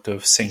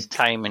sync. His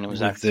timing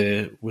was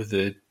with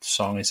the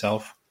song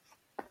itself.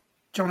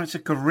 John, it's a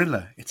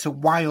gorilla. It's a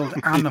wild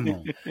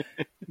animal.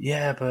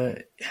 Yeah,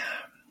 but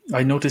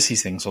I notice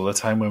these things all the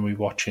time when we're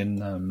watching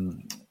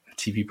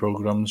TV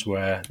programs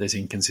where there's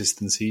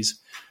inconsistencies.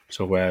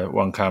 So where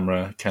one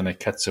camera kind of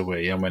cuts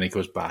away, and when it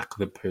goes back,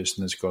 the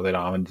person has got their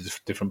arm in a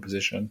different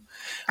position.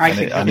 I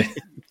think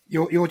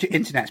your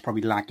internet's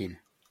probably lagging.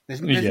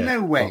 There's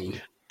no way.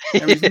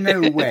 There is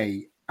no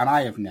way, and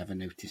I have never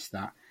noticed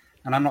that.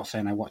 And I'm not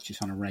saying I watch this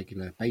on a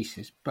regular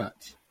basis,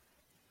 but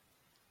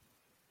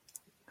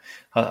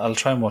I'll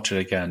try and watch it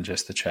again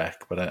just to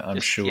check. But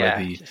I'm sure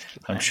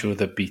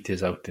the beat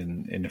is out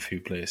in a few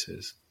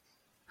places,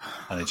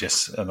 and it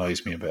just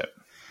annoys me a bit.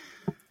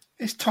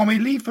 It's Tommy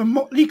Lee from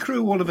Motley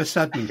Crue all of a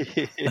sudden.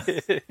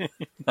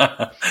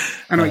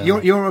 Anyway,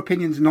 your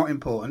opinion's not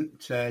important,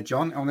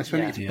 John. On this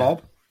one, it's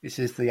Bob. This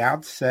is the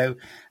ads. So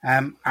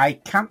I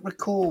can't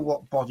recall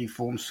what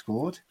Bodyform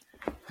scored.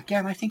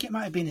 Again, I think it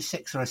might have been a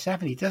 6 or a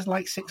 7. He does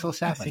like 6 or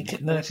 7.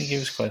 I think it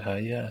was quite high,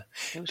 yeah.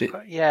 It was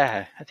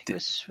I think it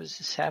was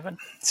a 7.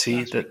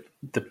 See,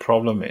 the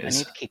problem is... I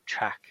need to keep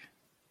track.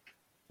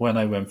 When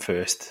I went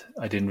first,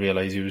 I didn't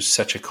realise it was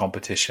such a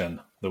competition,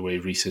 the way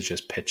Reese has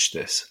just pitched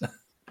this.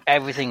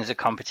 Everything's a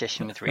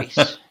competition with Reese.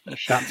 You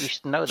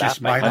should know that.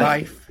 Just my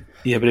life.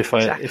 Yeah, but if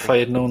I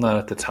had known that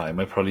at the time,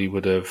 I probably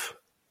would have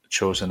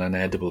chosen an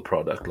edible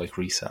product like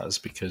Reese has,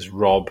 because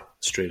Rob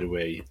straight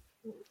away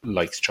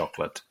likes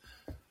chocolate,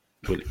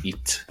 will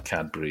eat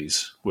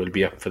Cadbury's, will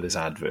be up for this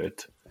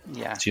advert.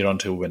 Yeah. So you're on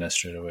to a winner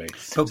straight away.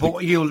 But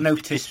what you'll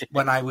notice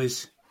when I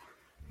was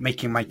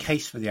making my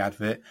case for the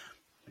advert,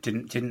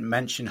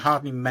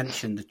 hardly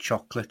mention the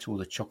chocolate or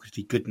the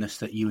chocolatey goodness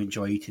that you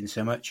enjoy eating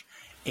so much.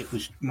 It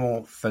was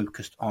more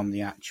focused on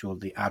the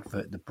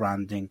advert, the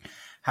branding,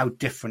 how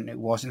different it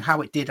was, and how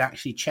it did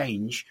actually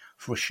change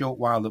for a short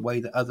while the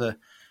way that other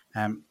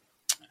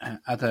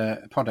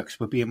products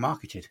were being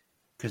marketed,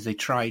 because they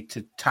tried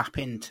to tap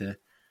into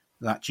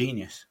that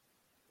genius.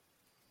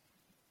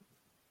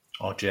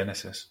 Or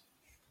Genesis.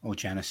 or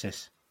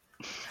Genesis.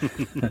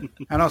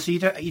 And also, you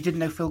didn't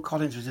know Phil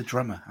Collins was a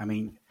drummer. I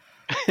mean,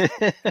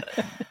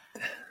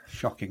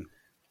 shocking.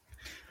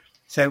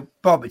 So,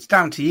 Bob, it's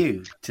down to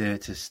you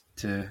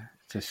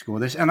to score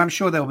this, and I'm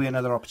sure there'll be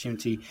another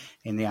opportunity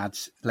in the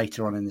ads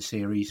later on in the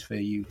series for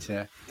you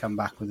to come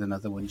back with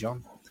another one,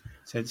 John.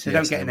 So yes,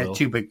 don't get in a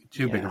too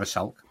big of a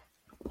sulk.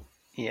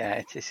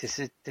 Yeah,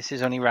 this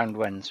is only round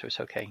one, so it's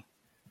okay.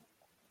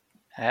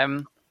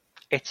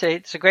 It's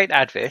a great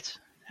advert.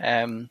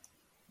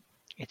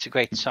 It's a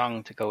great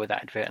song to go with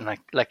that advert, and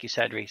like you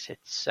said, Reese, it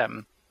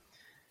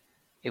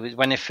was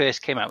when it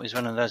first came out. It was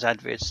one of those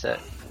adverts that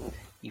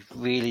you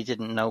really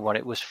didn't know what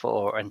it was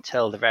for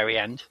until the very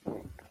end.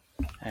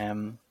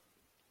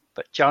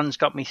 But John's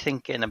got me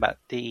thinking about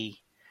the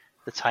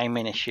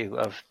timing issue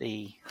of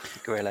the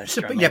gorilla.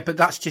 So, but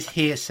that's just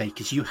hearsay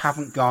because you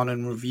haven't gone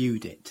and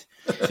reviewed it,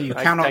 so you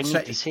cannot. I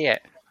need to see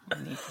it.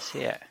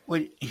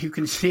 Well, you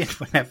can see it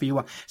whenever you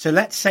want. So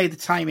let's say the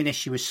timing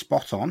issue is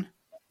spot on.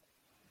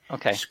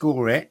 Okay.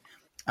 Score it,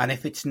 and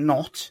if it's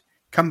not,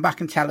 come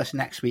back and tell us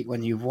next week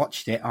when you've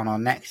watched it on our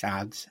next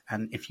ads.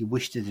 And if you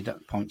wish to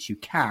deduct points, you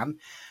can.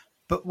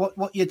 But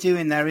what you're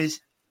doing there is,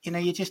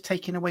 you're just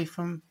taking away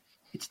from.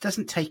 It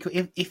doesn't take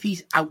if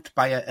he's out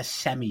by a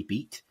semi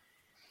beat.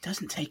 It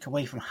doesn't take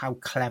away from how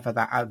clever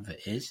that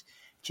advert is.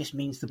 It just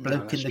means the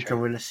bloke in the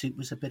gorilla suit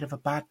was a bit of a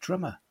bad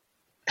drummer.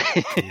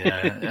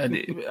 Yeah,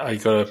 and I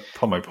got to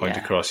put my point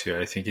across here.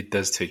 I think it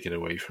does take it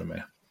away from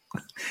it.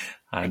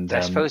 And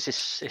I suppose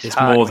it's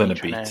more than a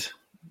beat.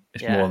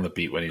 It's more than the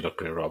beat when you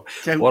look at it, Rob.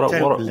 Don't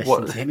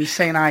listen to him. He's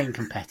saying I'm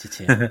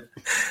competitive.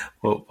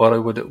 Well, what I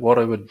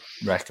would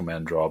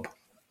recommend, Rob,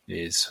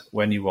 is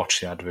when you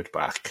watch the advert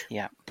back,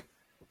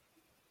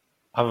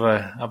 have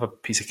a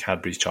piece of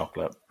Cadbury's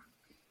chocolate,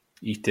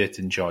 eat it,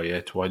 enjoy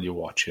it while you're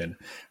watching,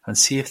 and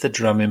see if the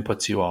drumming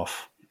puts you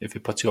off. If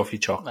it puts you off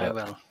your chocolate, I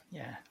will.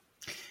 Yeah.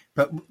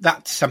 But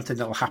that's something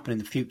that will happen in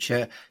the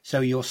future.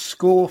 So your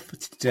score for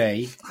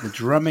today, the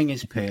drumming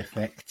is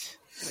perfect.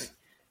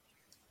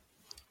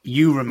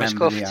 You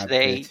remember the advert.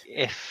 Today,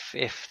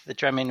 if the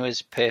drumming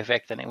was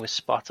perfect and it was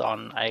spot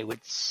on, I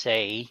would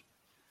say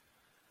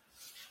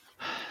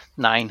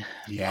 9.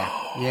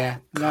 Yeah.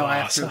 No, I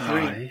have to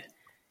agree.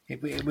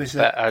 It was.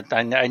 But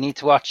I need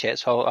to watch it,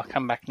 so I'll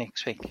come back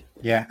next week.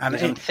 Yeah, and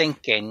I'm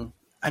thinking.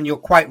 And you're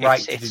quite right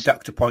to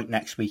deduct a point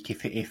next week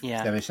if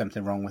there is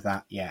something wrong with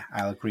that. Yeah,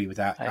 I'll agree with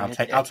that. I'll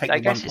take the 1 point. I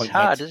guess it's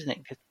hard, isn't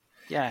it?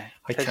 Yeah,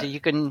 because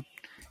you can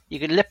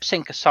lip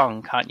sync a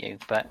song, can't you?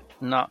 But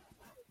not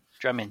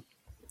drumming.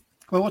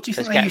 Well, what do you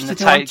think they used to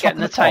do on Top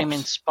getting of the Pops? Timing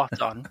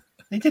spot on.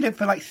 They did it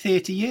for like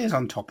 30 years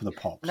on Top of the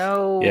Pops.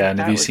 No. Yeah, and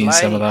have you seen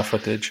some of that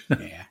footage?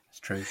 Yeah, it's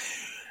true.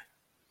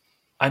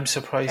 I'm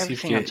surprised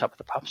everything on Top of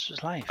the Pops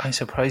was live. I'm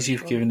surprised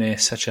you've given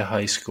it such a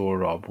high score,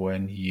 Rob,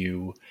 when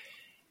you.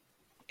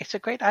 It's a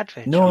great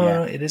advert.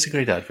 No, it is a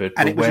great advert.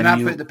 And it was an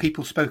advert that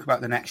people spoke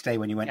about the next day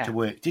when you went to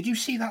work. Did you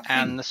see that thing?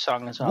 And the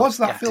song as well. Was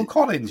that Phil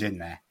Collins in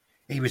there?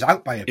 He was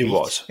out by a beat. It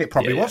was. It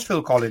probably was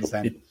Phil Collins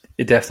then.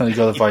 It definitely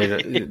got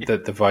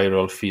the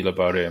viral feel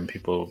about it, and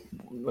people,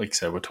 like I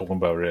said, were talking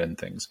about it and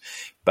things.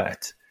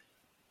 But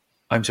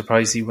I'm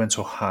surprised he went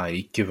so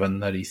high,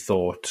 given that he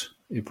thought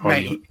it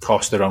probably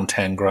cost around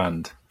 10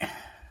 grand.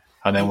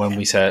 And then when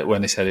they said it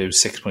was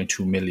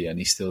 6.2 million,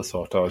 he still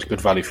thought, it's good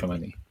value for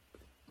money.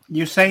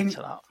 You're saying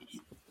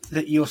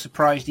that you're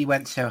surprised he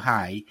went so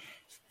high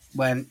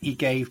when he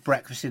gave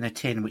Breakfast in a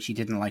Tin, which he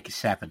didn't like, a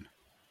 7.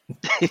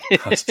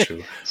 That's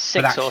true.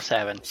 6 or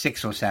 7.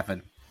 6 or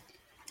 7.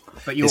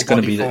 But your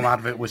body form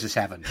advert was a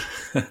 7.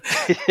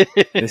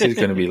 This is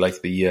going to be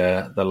like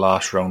the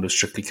last round of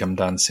Strictly Come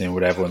Dancing,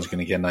 where everyone's going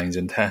to get 9s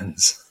and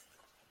 10s.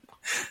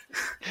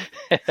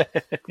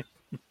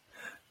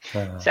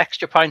 It's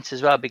extra points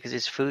as well because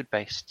it's food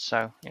based,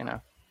 so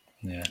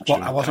Yeah,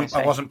 well, I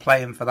wasn't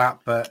playing for that,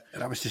 but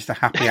that was just a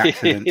happy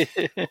accident.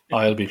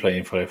 I'll be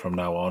playing for it from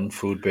now on,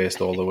 food based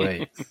all the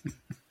way.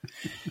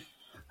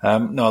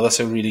 No,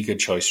 that's a really good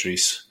choice,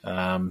 Reese.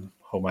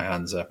 Hold my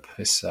hands up.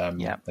 It's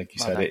like you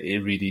said, they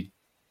really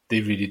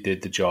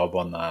did the job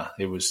on that.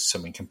 It was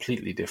something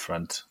completely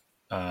different.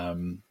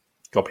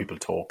 Got people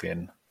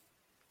talking.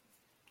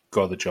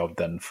 Got the job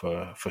done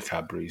for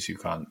Cadbury's. You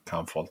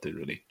can't fault it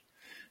really,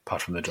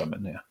 apart from the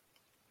drumming. Yeah.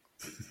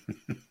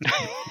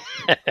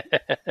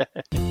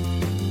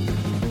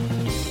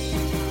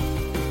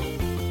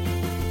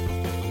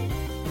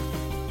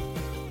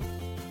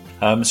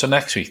 So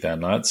next week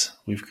then, lads,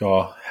 we've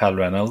got Hal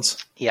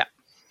Reynolds. Yeah.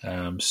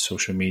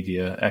 Social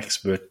media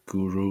expert,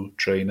 guru,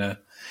 trainer,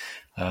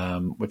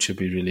 which should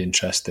be really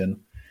interesting.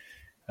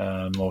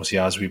 Obviously,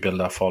 as we build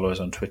our followers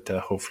on Twitter,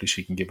 hopefully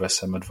she can give us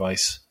some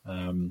advice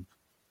and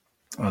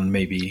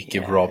maybe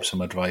give Rob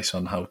some advice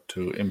on how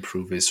to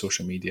improve his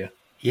social media.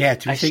 Yeah,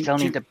 I still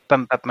need to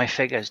bump up my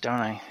figures, don't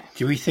I?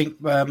 Do we think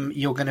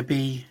you're going to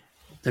be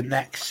the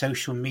next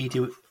social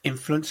media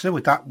influencer?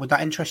 Would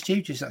that interest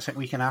you? Is that something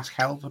we can ask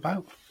Hal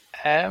about?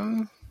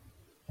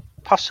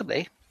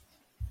 Possibly,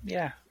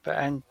 yeah. But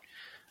I'm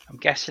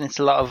guessing it's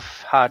a lot of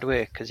hard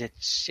work because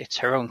it's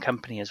her own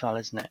company as well,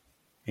 isn't it?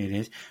 It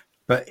is.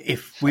 But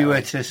if we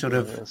were to sort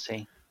of we'll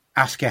see.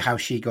 ask her how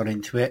she got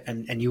into it,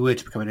 and you were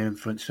to become an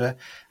influencer,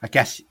 I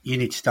guess you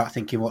need to start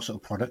thinking what sort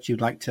of product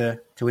you'd like to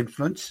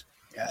influence.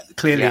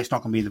 Clearly, it's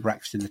not going to be the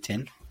breakfast in the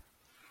tin.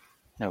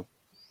 No.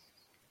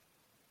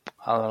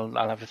 I'll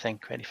have a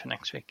think ready for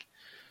next week.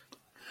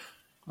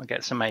 I'll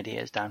get some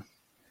ideas down.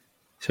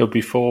 So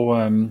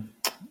before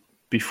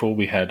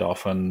we head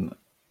off and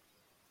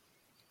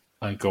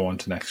I go on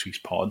to next week's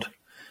pod,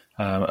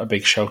 a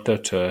big shout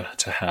out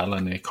to Hel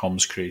and their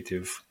Comms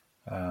Creative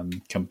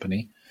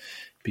company,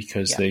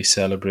 because they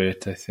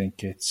celebrate, I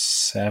think it's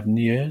 7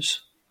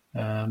 years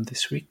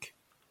this week.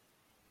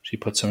 She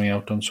put something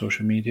out on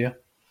social media.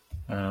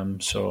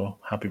 So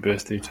happy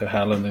birthday to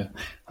Hel and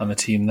the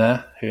team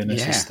there, her and her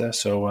sister.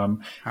 So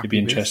it'd be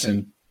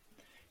interesting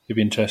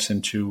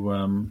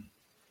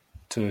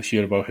to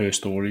hear about her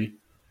story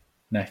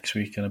next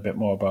week and a bit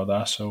more about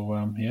that.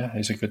 So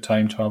it's a good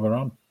time to have her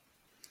on.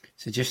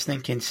 So just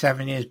thinking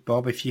 7 years,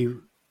 Bob, if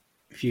you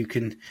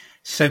can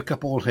soak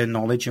up all her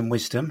knowledge and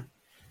wisdom,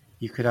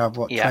 you could have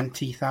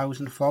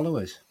 20,000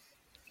 followers.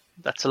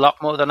 That's a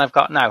lot more than I've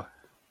got now.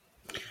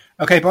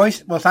 Okay,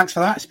 boys. Well, thanks for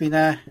that. It's been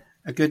a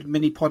good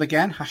mini pod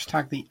again. #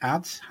 the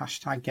ads.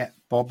 # get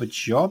Bob a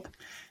job.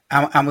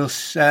 And we'll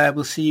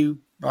see you.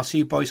 I'll see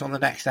you boys on the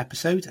next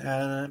episode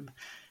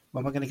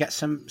when we're going to get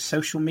some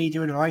social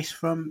media advice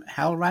from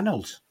Hel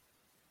Reynolds.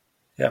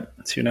 Yeah.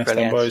 See you next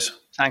time, boys.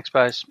 Thanks,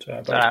 boys.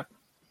 Bye.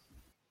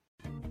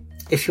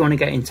 If you want to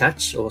get in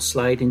touch or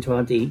slide into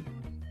our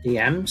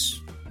DMs,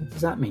 what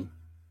does that mean?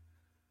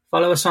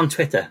 Follow us on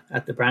Twitter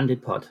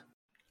 @TheBrandedPod.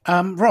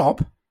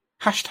 Rob,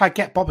 #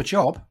 get Bob a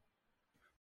job.